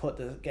to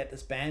get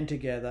this band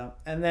together,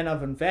 and then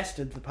I've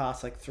invested the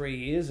past like 3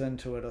 years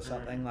into it or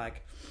something,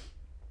 like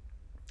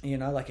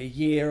like a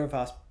year of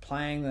us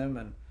playing them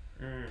and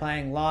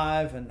playing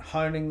live and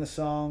honing the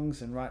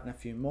songs and writing a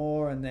few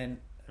more, and then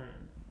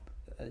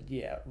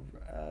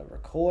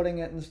recording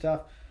it and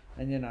stuff,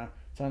 and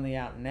it's only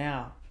out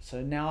now.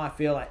 So now I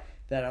feel like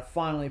that I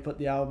finally put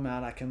the album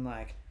out, I can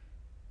like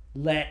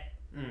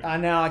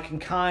now I can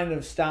kind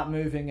of start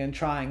moving and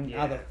trying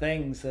other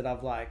things that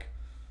I've like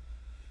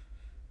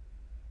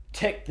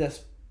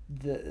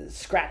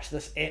scratch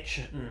this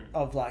itch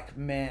of like,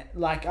 man,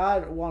 like I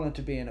wanted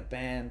to be in a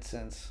band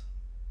since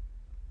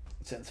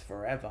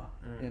forever,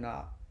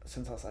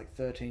 since I was like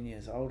 13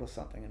 years old or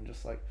something, and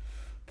just like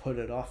put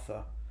it off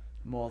for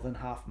more than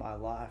half my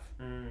life.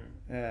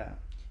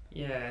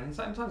 Yeah, and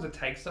sometimes it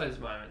takes those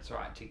moments,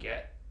 right,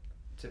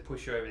 to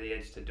push you over the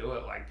edge to do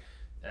it. Like,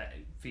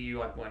 for you,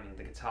 like learning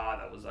the guitar,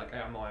 that was like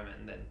a moment,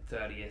 and then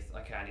 30th,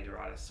 okay, I need to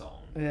write a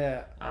song.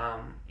 Yeah.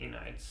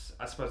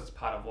 I suppose it's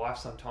part of life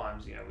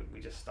sometimes, we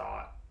just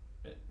start,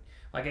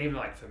 like, even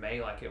like for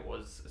me, like it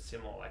was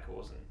similar, like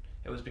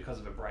it was because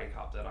of a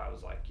breakup that I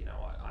was like,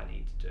 I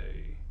need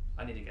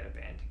to get a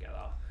band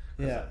together.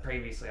 Yeah.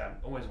 Previously I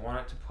always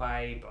wanted to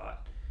play,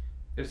 but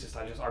it was just,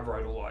 I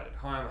wrote a lot at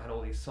home, I had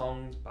all these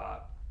songs,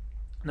 but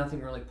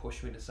nothing really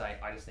pushed me to say,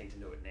 I just need to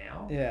do it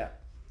now. Yeah.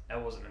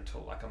 It wasn't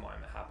until like a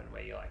moment happened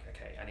where you're like,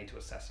 okay, I need to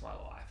assess my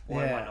life.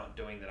 What am I not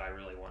doing that I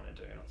really want to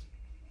do? And it's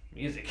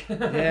music.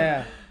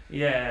 Yeah.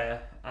 Yeah.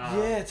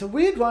 Yeah, it's a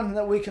weird one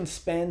that we can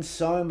spend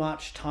so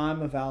much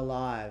time of our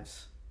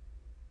lives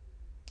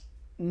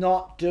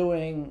not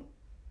doing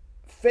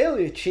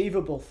fairly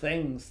achievable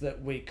things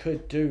that we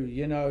could do.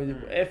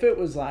 If it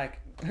was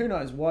like, who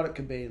knows what it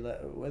could be,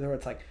 whether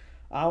it's like,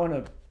 I want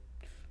to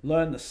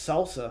learn the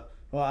salsa,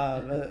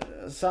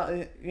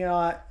 and you're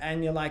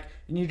like,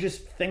 and you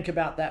just think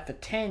about that for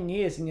 10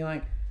 years, and you're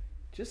like,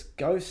 just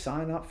go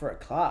sign up for a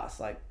class.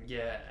 Like,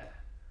 yeah,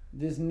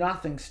 there's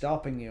nothing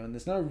stopping you, and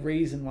there's no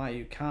reason why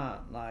you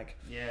can't. Like,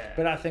 yeah.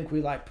 But I think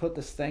we like put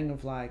this thing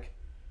of like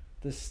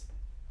this,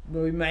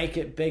 we make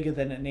it bigger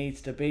than it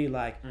needs to be.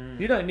 Like,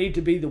 you don't need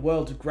to be the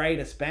world's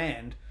greatest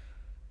band,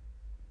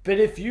 but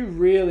if you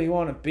really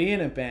want to be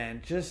in a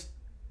band, just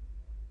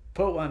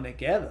put one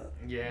together.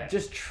 Yeah.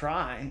 Just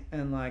try.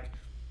 And like,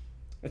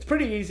 it's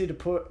pretty easy to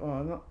put,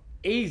 well, not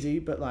easy,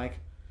 but like,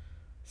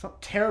 it's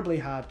not terribly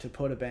hard to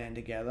put a band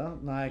together.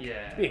 Like,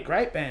 to be a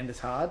great band is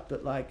hard,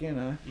 but like,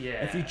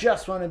 if you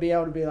just want to be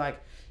able to be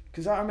like,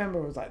 because I remember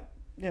it was like,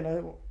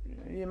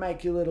 you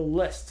make your little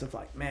lists of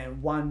like,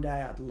 man, one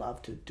day I'd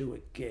love to do a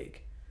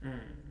gig.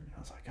 And I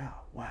was like,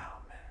 oh, wow,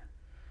 man.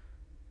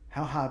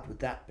 How hard would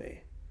that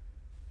be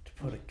to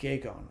put a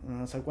gig on? And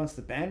I was like, once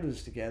the band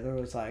was together,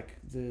 it was like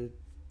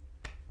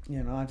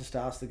I just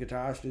asked the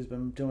guitarist who's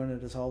been doing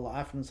it his whole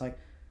life, and it's like,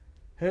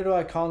 who do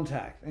I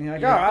contact? And you're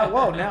like, all right,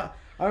 well, now,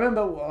 I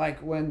remember like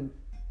when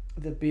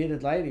the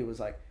bearded lady was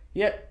like,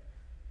 yep,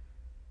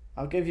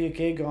 I'll give you a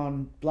gig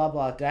on blah,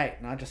 blah date.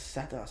 And I just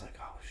sat there, I was like,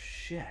 oh,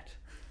 shit.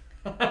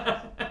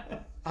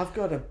 I've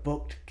got a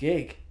booked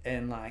gig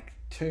in like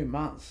 2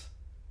 months.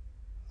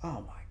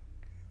 Oh my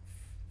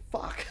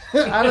fuck.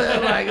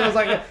 I was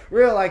like a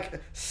real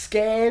like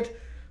scared,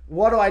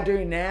 what do I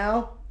do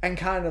now? And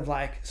kind of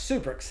like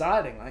super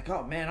exciting, like,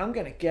 oh man, I'm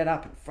gonna get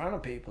up in front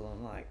of people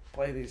and like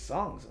play these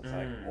songs. It's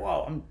like,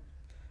 whoa,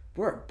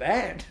 we're a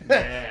band.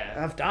 Yeah.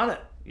 I've done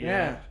it.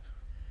 Yeah.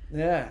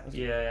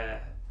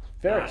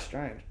 Very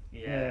strange.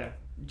 Yeah.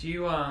 Do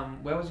you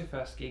where was your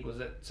first gig? Was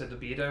it the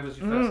Beardo was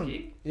your first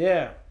gig?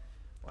 Yeah.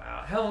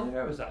 Wow. How long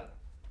ago was that?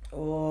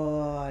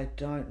 Oh, I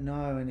don't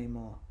know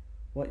anymore.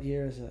 What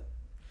year is it?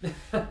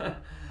 I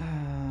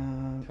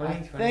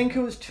think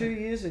it was 2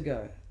 years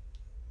ago.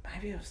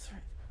 Maybe it was 3.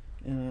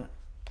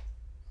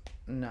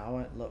 No, I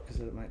won't look because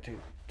it'll make too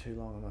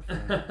long on my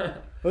phone.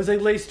 It was at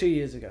least 2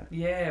 years ago.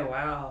 Yeah,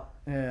 wow.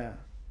 Yeah.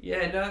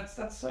 Yeah, no,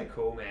 that's so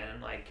cool,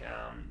 man. Like,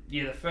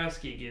 the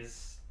first gig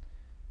is,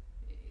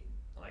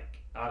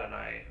 like, I don't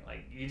know,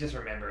 like, you just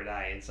remember it,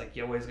 eh? It's like,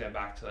 you always go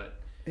back to it.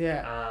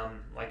 Yeah.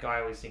 Like, I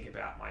always think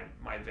about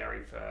my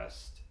very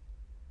first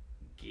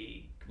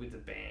gig with the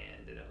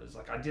band, and it was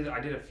like, I did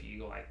a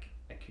few, like,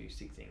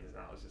 acoustic things, and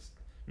that was just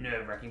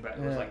nerve-wracking, but it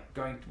was like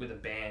going with a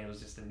band, it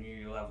was just a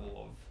new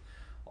level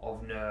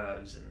of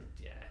nerves, and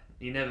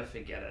you never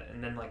forget it.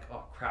 And then like,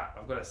 oh crap,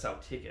 I've got to sell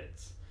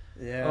tickets.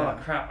 Oh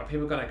crap, are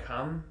people gonna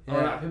come? Oh,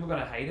 are people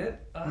gonna hate it?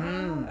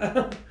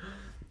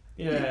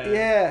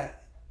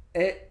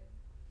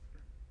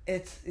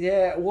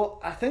 Well,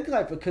 I think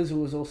like because it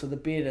was also the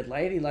Bearded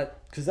Lady, like,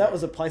 because that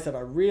was a place that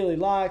I really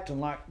liked,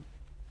 and like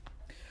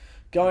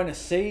going to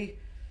see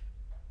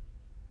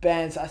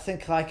bands, I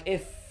think like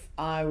if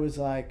I was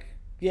like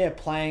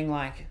playing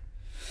like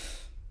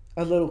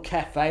a little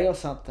cafe or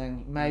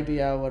something,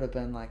 maybe I would have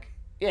been like,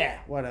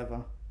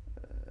 whatever,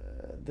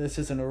 this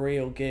isn't a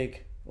real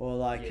gig, or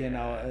like we're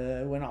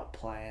not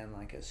playing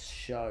like a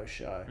show,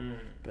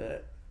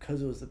 but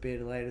because it was the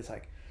Bearded Lady, it's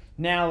like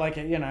now, like,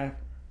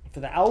 for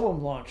the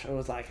album launch, it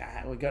was like,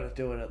 we got to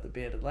do it at the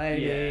Bearded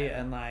Lady,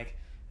 and like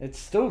it's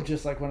still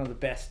just like one of the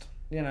best.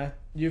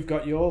 You've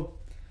got your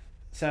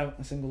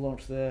single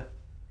launch there.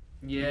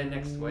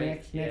 Next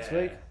week. Next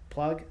week.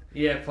 Plug.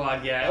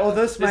 Plug. Oh,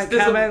 this might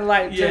come in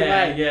late. Too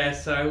late. Yeah.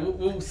 So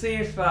we'll see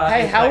if.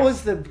 Hey,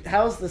 how's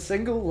the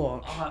single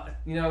launch?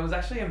 It was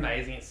actually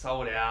amazing. It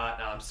sold out.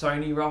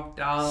 Sony rocked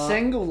up.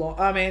 Single launch.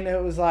 I mean,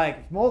 it was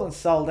like more than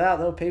sold out.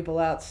 There were people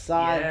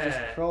outside just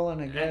crawling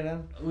to get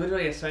in.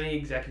 Literally, a Sony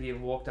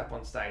executive walked up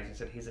on stage and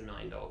said, "Here's $1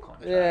 million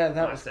contract."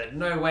 Yeah, I said,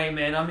 "No way,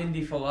 man! I'm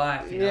indie for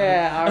life."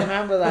 Yeah, I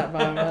remember that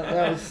moment.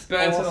 That was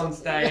Burnt awesome. it on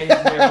stage.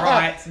 With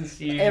riots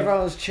ensued.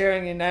 Everyone was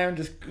cheering your name,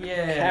 just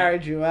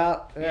carried you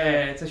out.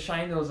 Yeah, it's a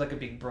shame there was like a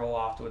big brawl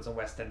afterwards and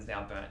West End's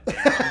now burnt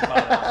down.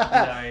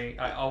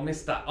 But, I'll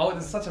miss that. Oh,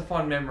 it's such a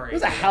fun memory. It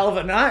was a hell of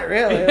a night,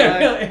 really.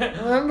 Like,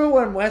 remember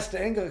when West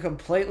End got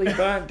completely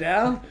burnt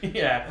down?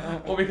 Yeah,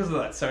 well, because of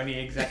that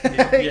Sony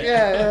executive.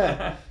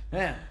 Yeah.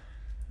 Man.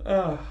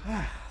 Oh.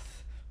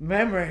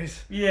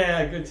 Memories.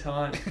 Yeah, good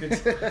times.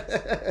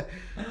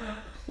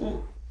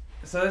 Well,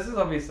 so this is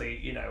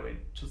obviously, we've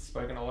just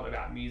spoken a lot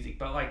about music,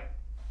 but like,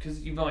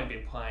 because you've only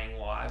been playing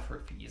live for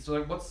a few years, so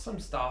like, what's some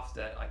stuff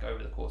that, like,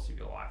 over the course of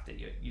your life that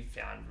you've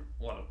found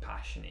a lot of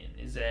passion in?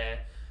 Is there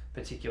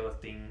particular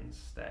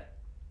things that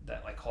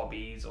like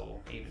hobbies or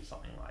even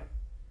something like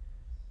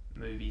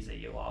movies that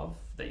you love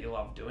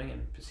doing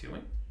and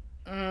pursuing?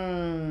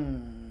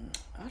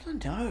 I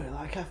don't know.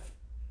 Like,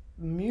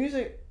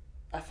 music,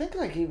 I think,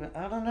 like, even,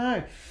 I don't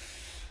know.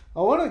 I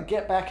want to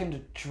get back into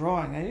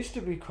drawing. I used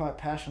to be quite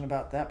passionate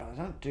about that, but I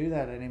don't do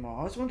that anymore. I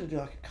always wanted to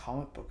do like a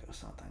comic book or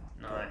something.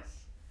 Nice.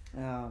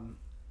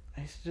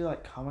 I used to do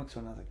like comics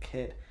when I was a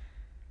kid.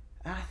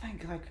 And I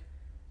think like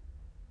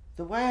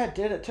the way I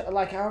did it,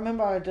 like I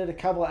remember I did a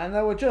couple and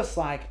they were just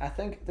like, I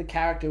think the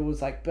character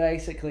was like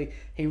basically,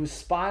 he was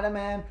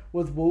Spider-Man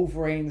with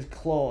Wolverine's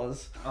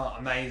claws. Oh,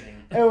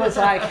 amazing. It was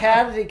like,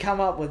 how did he come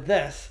up with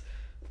this?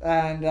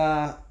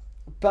 And,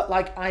 but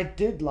like I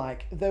did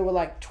like, there were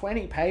like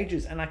 20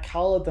 pages and I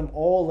colored them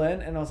all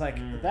in and I was like,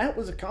 that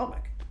was a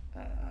comic.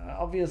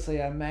 Obviously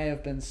I may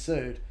have been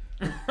sued,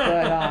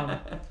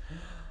 but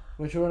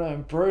which would have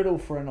been brutal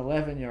for an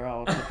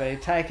 11-year-old to be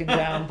taken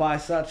down by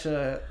such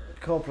a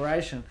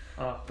corporation.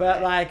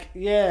 But like,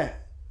 yeah,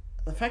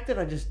 the fact that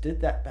I just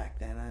did that back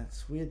then,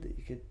 it's weird that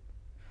you could,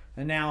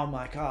 and now I'm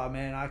like, oh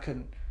man, I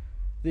couldn't,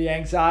 the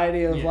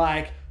anxiety of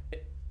like,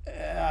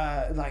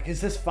 is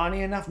this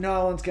funny enough?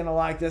 No one's gonna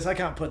like this. I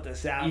can't put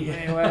this out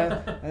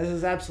anywhere. This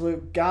is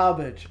absolute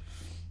garbage.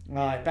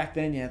 Like back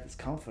then, you had this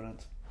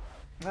confidence.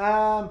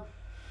 I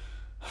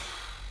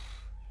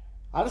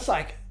just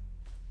like,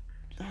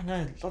 I don't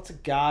know, lots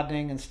of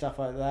gardening and stuff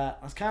like that.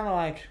 I was kind of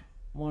like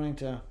wanting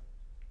to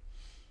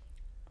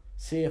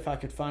see if I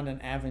could find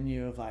an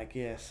avenue of like,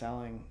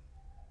 selling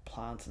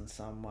plants in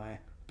some way.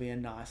 Be a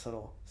nice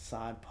little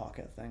side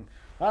pocket thing.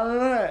 I don't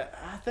know.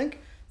 I think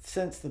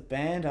since the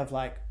band, I've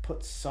like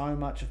put so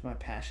much of my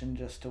passion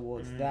just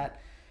towards that.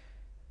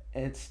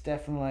 It's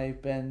definitely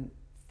been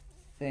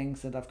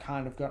things that I've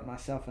kind of got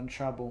myself in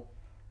trouble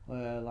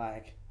where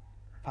like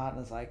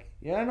partner's like,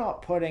 you're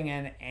not putting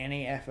in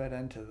any effort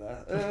into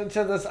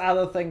this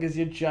other thing because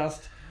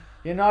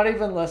you're not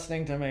even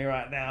listening to me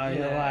right now.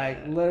 You're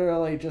like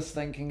literally just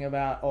thinking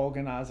about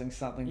organizing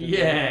something to do with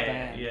the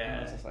band. And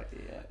I was just like,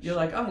 you're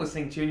like, I'm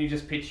listening to you, and you're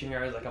just pitching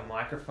her as like a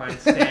microphone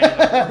stand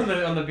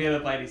on the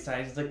bearded lady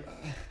stage. It's like,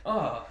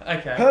 oh,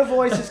 okay. Her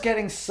voice is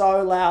getting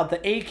so loud, the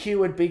EQ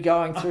would be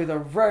going through the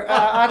roof.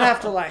 I'd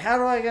have to like, how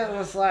do I get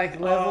this like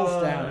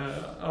levels down?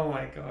 Oh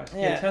my gosh.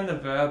 Yeah, turn the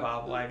verb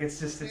up. Like it's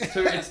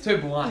too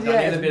blunt.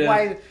 I need a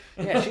bit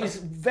of... she's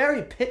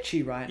very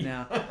pitchy right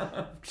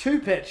now. Too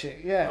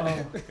pitchy.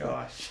 Yeah. Oh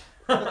gosh.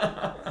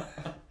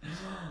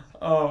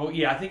 Oh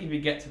yeah, I think if you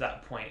get to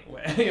that point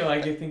where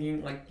you're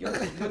thinking like your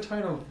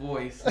tone of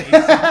voice needs to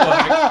work,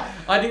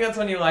 I think that's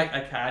when you're like,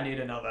 okay, I need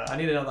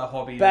another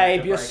hobby.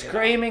 Babe, you're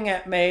screaming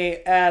at me.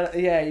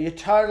 You're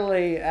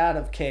totally out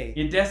of key.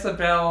 Your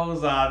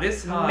decibels are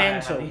this high.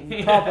 Mental,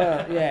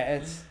 proper.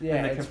 And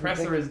the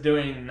compressor is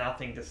doing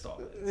nothing to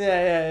stop it.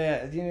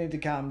 Yeah. You need to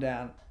calm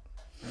down.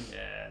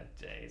 Yeah,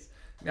 jeez.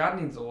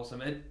 Gardening's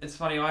awesome. It's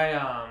funny.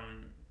 I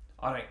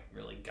don't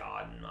really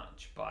garden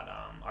much, but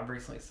I've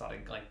recently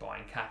started like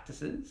buying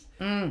cactuses,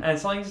 and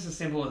it's something just as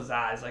simple as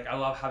that. It's like I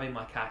love having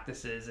my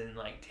cactuses and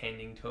like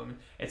tending to them.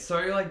 It's so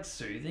like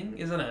soothing,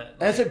 isn't it?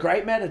 It's a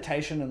great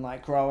meditation and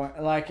like growing,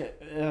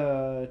 like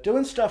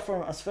doing stuff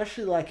from,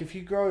 especially like if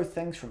you grow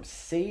things from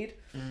seed,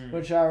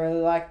 which I really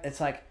like. It's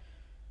like,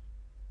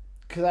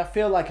 because I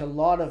feel like a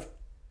lot of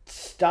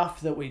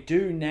stuff that we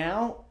do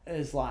now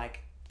is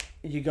like,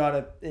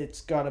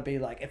 it's gotta be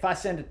like, if I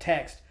send a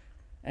text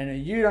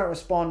and you don't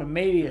respond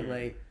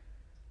immediately,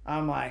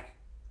 I'm like,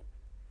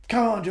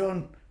 come on,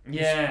 Jordan.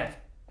 Yeah.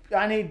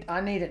 I need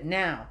it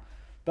now.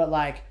 But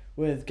like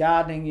with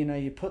gardening,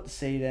 you put the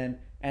seed in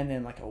and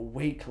then like a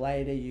week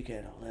later you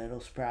get a little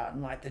sprout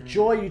and like the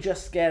joy you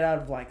just get out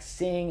of like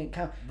seeing it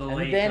come.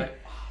 And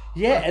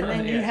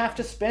then you have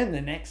to spend the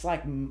next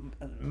like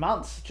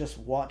months just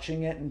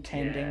watching it and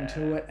tending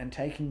to it and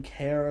taking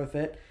care of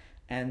it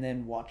and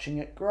then watching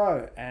it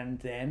grow. And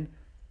then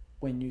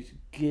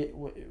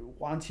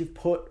once you've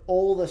put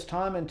all this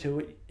time into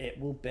it, it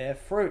will bear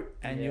fruit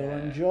and you'll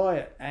enjoy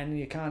it. And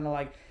you kind of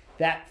like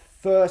that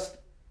first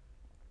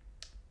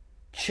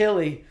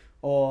chili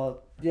or,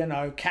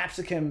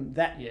 capsicum,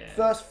 that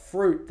first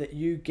fruit that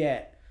you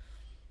get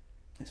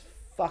is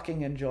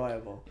fucking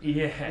enjoyable.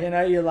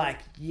 Yeah. You're like,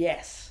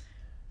 yes,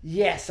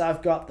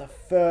 I've got the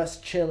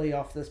first chili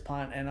off this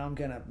plant and I'm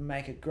going to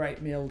make a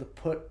great meal to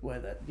put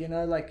with it.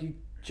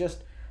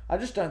 I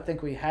just don't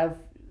think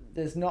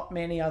there's not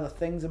many other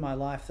things in my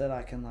life that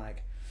I can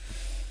like,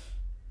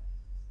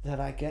 that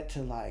I get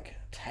to like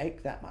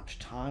take that much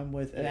time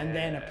with and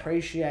then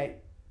appreciate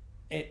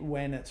it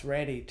when it's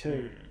ready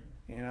too.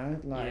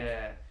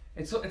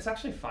 It's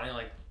actually funny,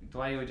 like the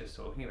way you were just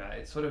talking about it,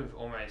 it's sort of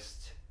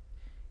almost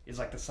is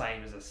like the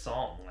same as a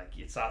song. Like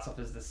it starts off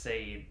as the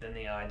seed, then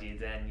the idea,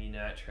 then you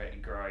nurture it,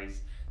 it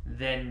grows,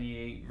 then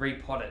you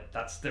repot it.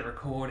 That's the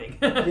recording.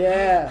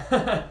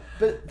 Yeah,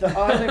 but the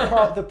only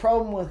the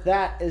problem with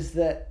that is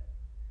that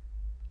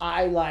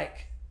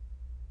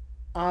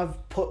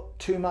I've put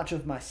too much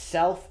of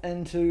myself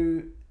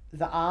into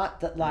the art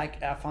that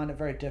like I find it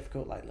very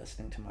difficult like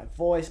listening to my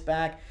voice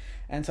back,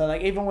 and so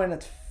like even when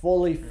it's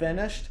fully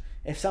finished,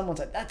 if someone's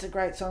like that's a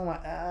great song, I'm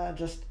like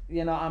just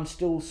I'm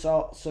still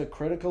so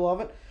critical of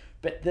it.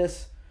 But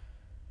this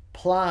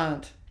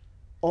plant,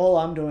 all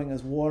I'm doing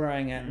is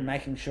watering it and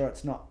making sure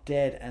it's not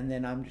dead, and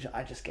then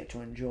I just get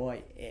to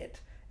enjoy it.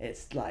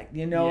 It's like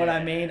what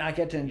I mean. I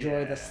get to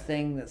enjoy this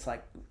thing that's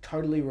like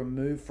totally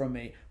removed from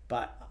me,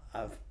 but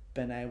I've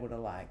been able to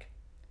like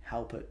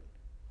help it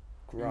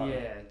grow.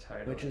 Yeah,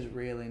 totally. Which is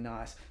really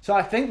nice. So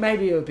I think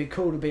maybe it would be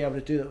cool to be able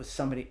to do that with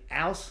somebody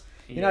else.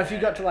 If you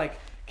got to like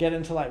get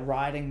into like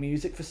writing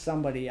music for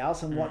somebody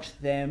else and watch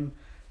them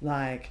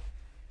like.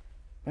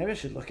 Maybe I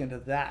should look into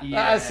that.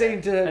 Yeah. I seem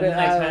to. And then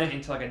they turn it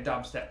into like a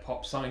dubstep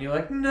pop song, and you're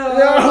like, no.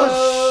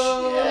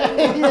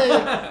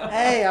 Yeah.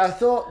 Hey, I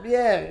thought,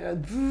 yeah.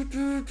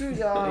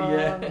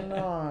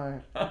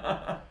 Oh,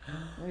 no.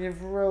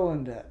 You've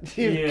ruined it.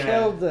 You've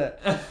killed it.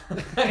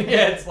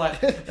 Yeah, it's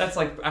like that's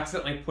like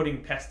accidentally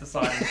putting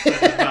pesticide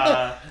instead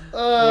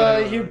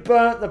of. You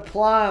burnt the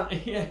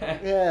plant. Yeah.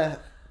 Yeah.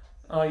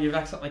 Oh, you've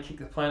accidentally kicked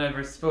the plant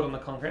over, it's spilled on the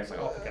concrete. It's like,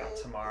 I'll pick it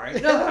up tomorrow.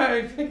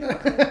 No, pick it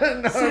up.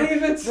 No,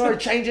 save it. No,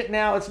 change it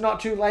now. It's not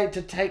too late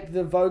to take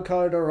the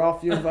vocoder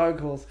off your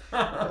vocals.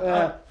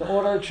 The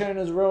auto-tune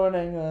is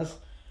ruining us.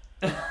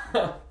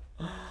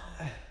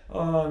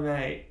 Oh,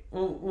 mate.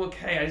 Well,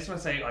 okay, I just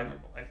want to say a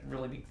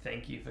really big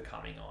thank you for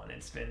coming on.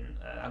 It's been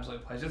an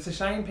absolute pleasure. It's a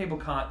shame people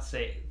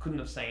couldn't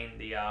have seen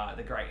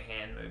the great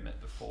hand movement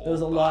before. There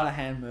was a lot of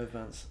hand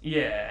movements.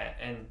 Yeah,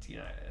 and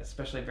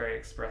especially very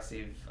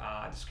expressive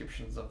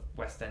descriptions of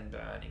West End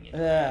burning.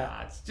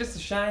 It's just a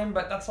shame,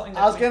 but that's something.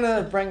 I was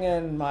gonna bring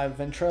in my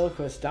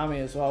ventriloquist dummy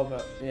as well,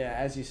 but yeah,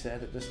 as you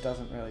said, it just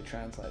doesn't really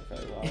translate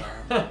very well.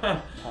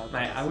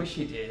 Mate, I wish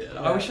you did.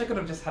 Yeah. I wish I could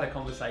have just had a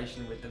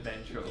conversation with the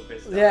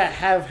ventriloquist dummy. Yeah,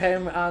 have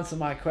him answer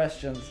my questions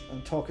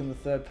and talk in the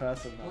third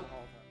person.